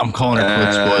 I'm calling it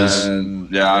quits, boys. And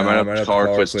yeah, I might have to call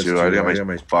her quits too. I got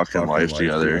my fucking life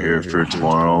together here for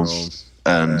tomorrow.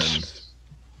 And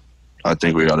I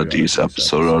think we got a decent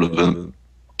episode out of it.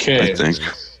 Okay. I think.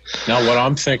 Now, what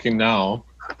I'm thinking now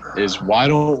is why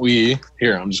don't we...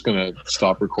 Here, I'm just going to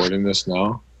stop recording this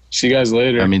now. See you guys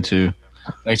later. Yeah, me too.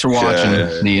 Thanks for watching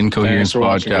the Incoherence Thanks for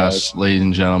watching, Podcast, guys. ladies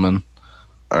and gentlemen.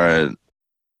 All right.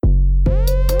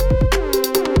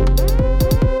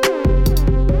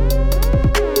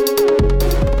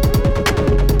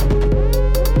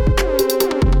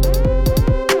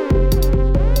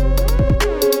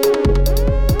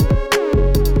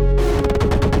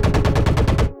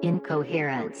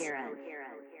 Incoherence.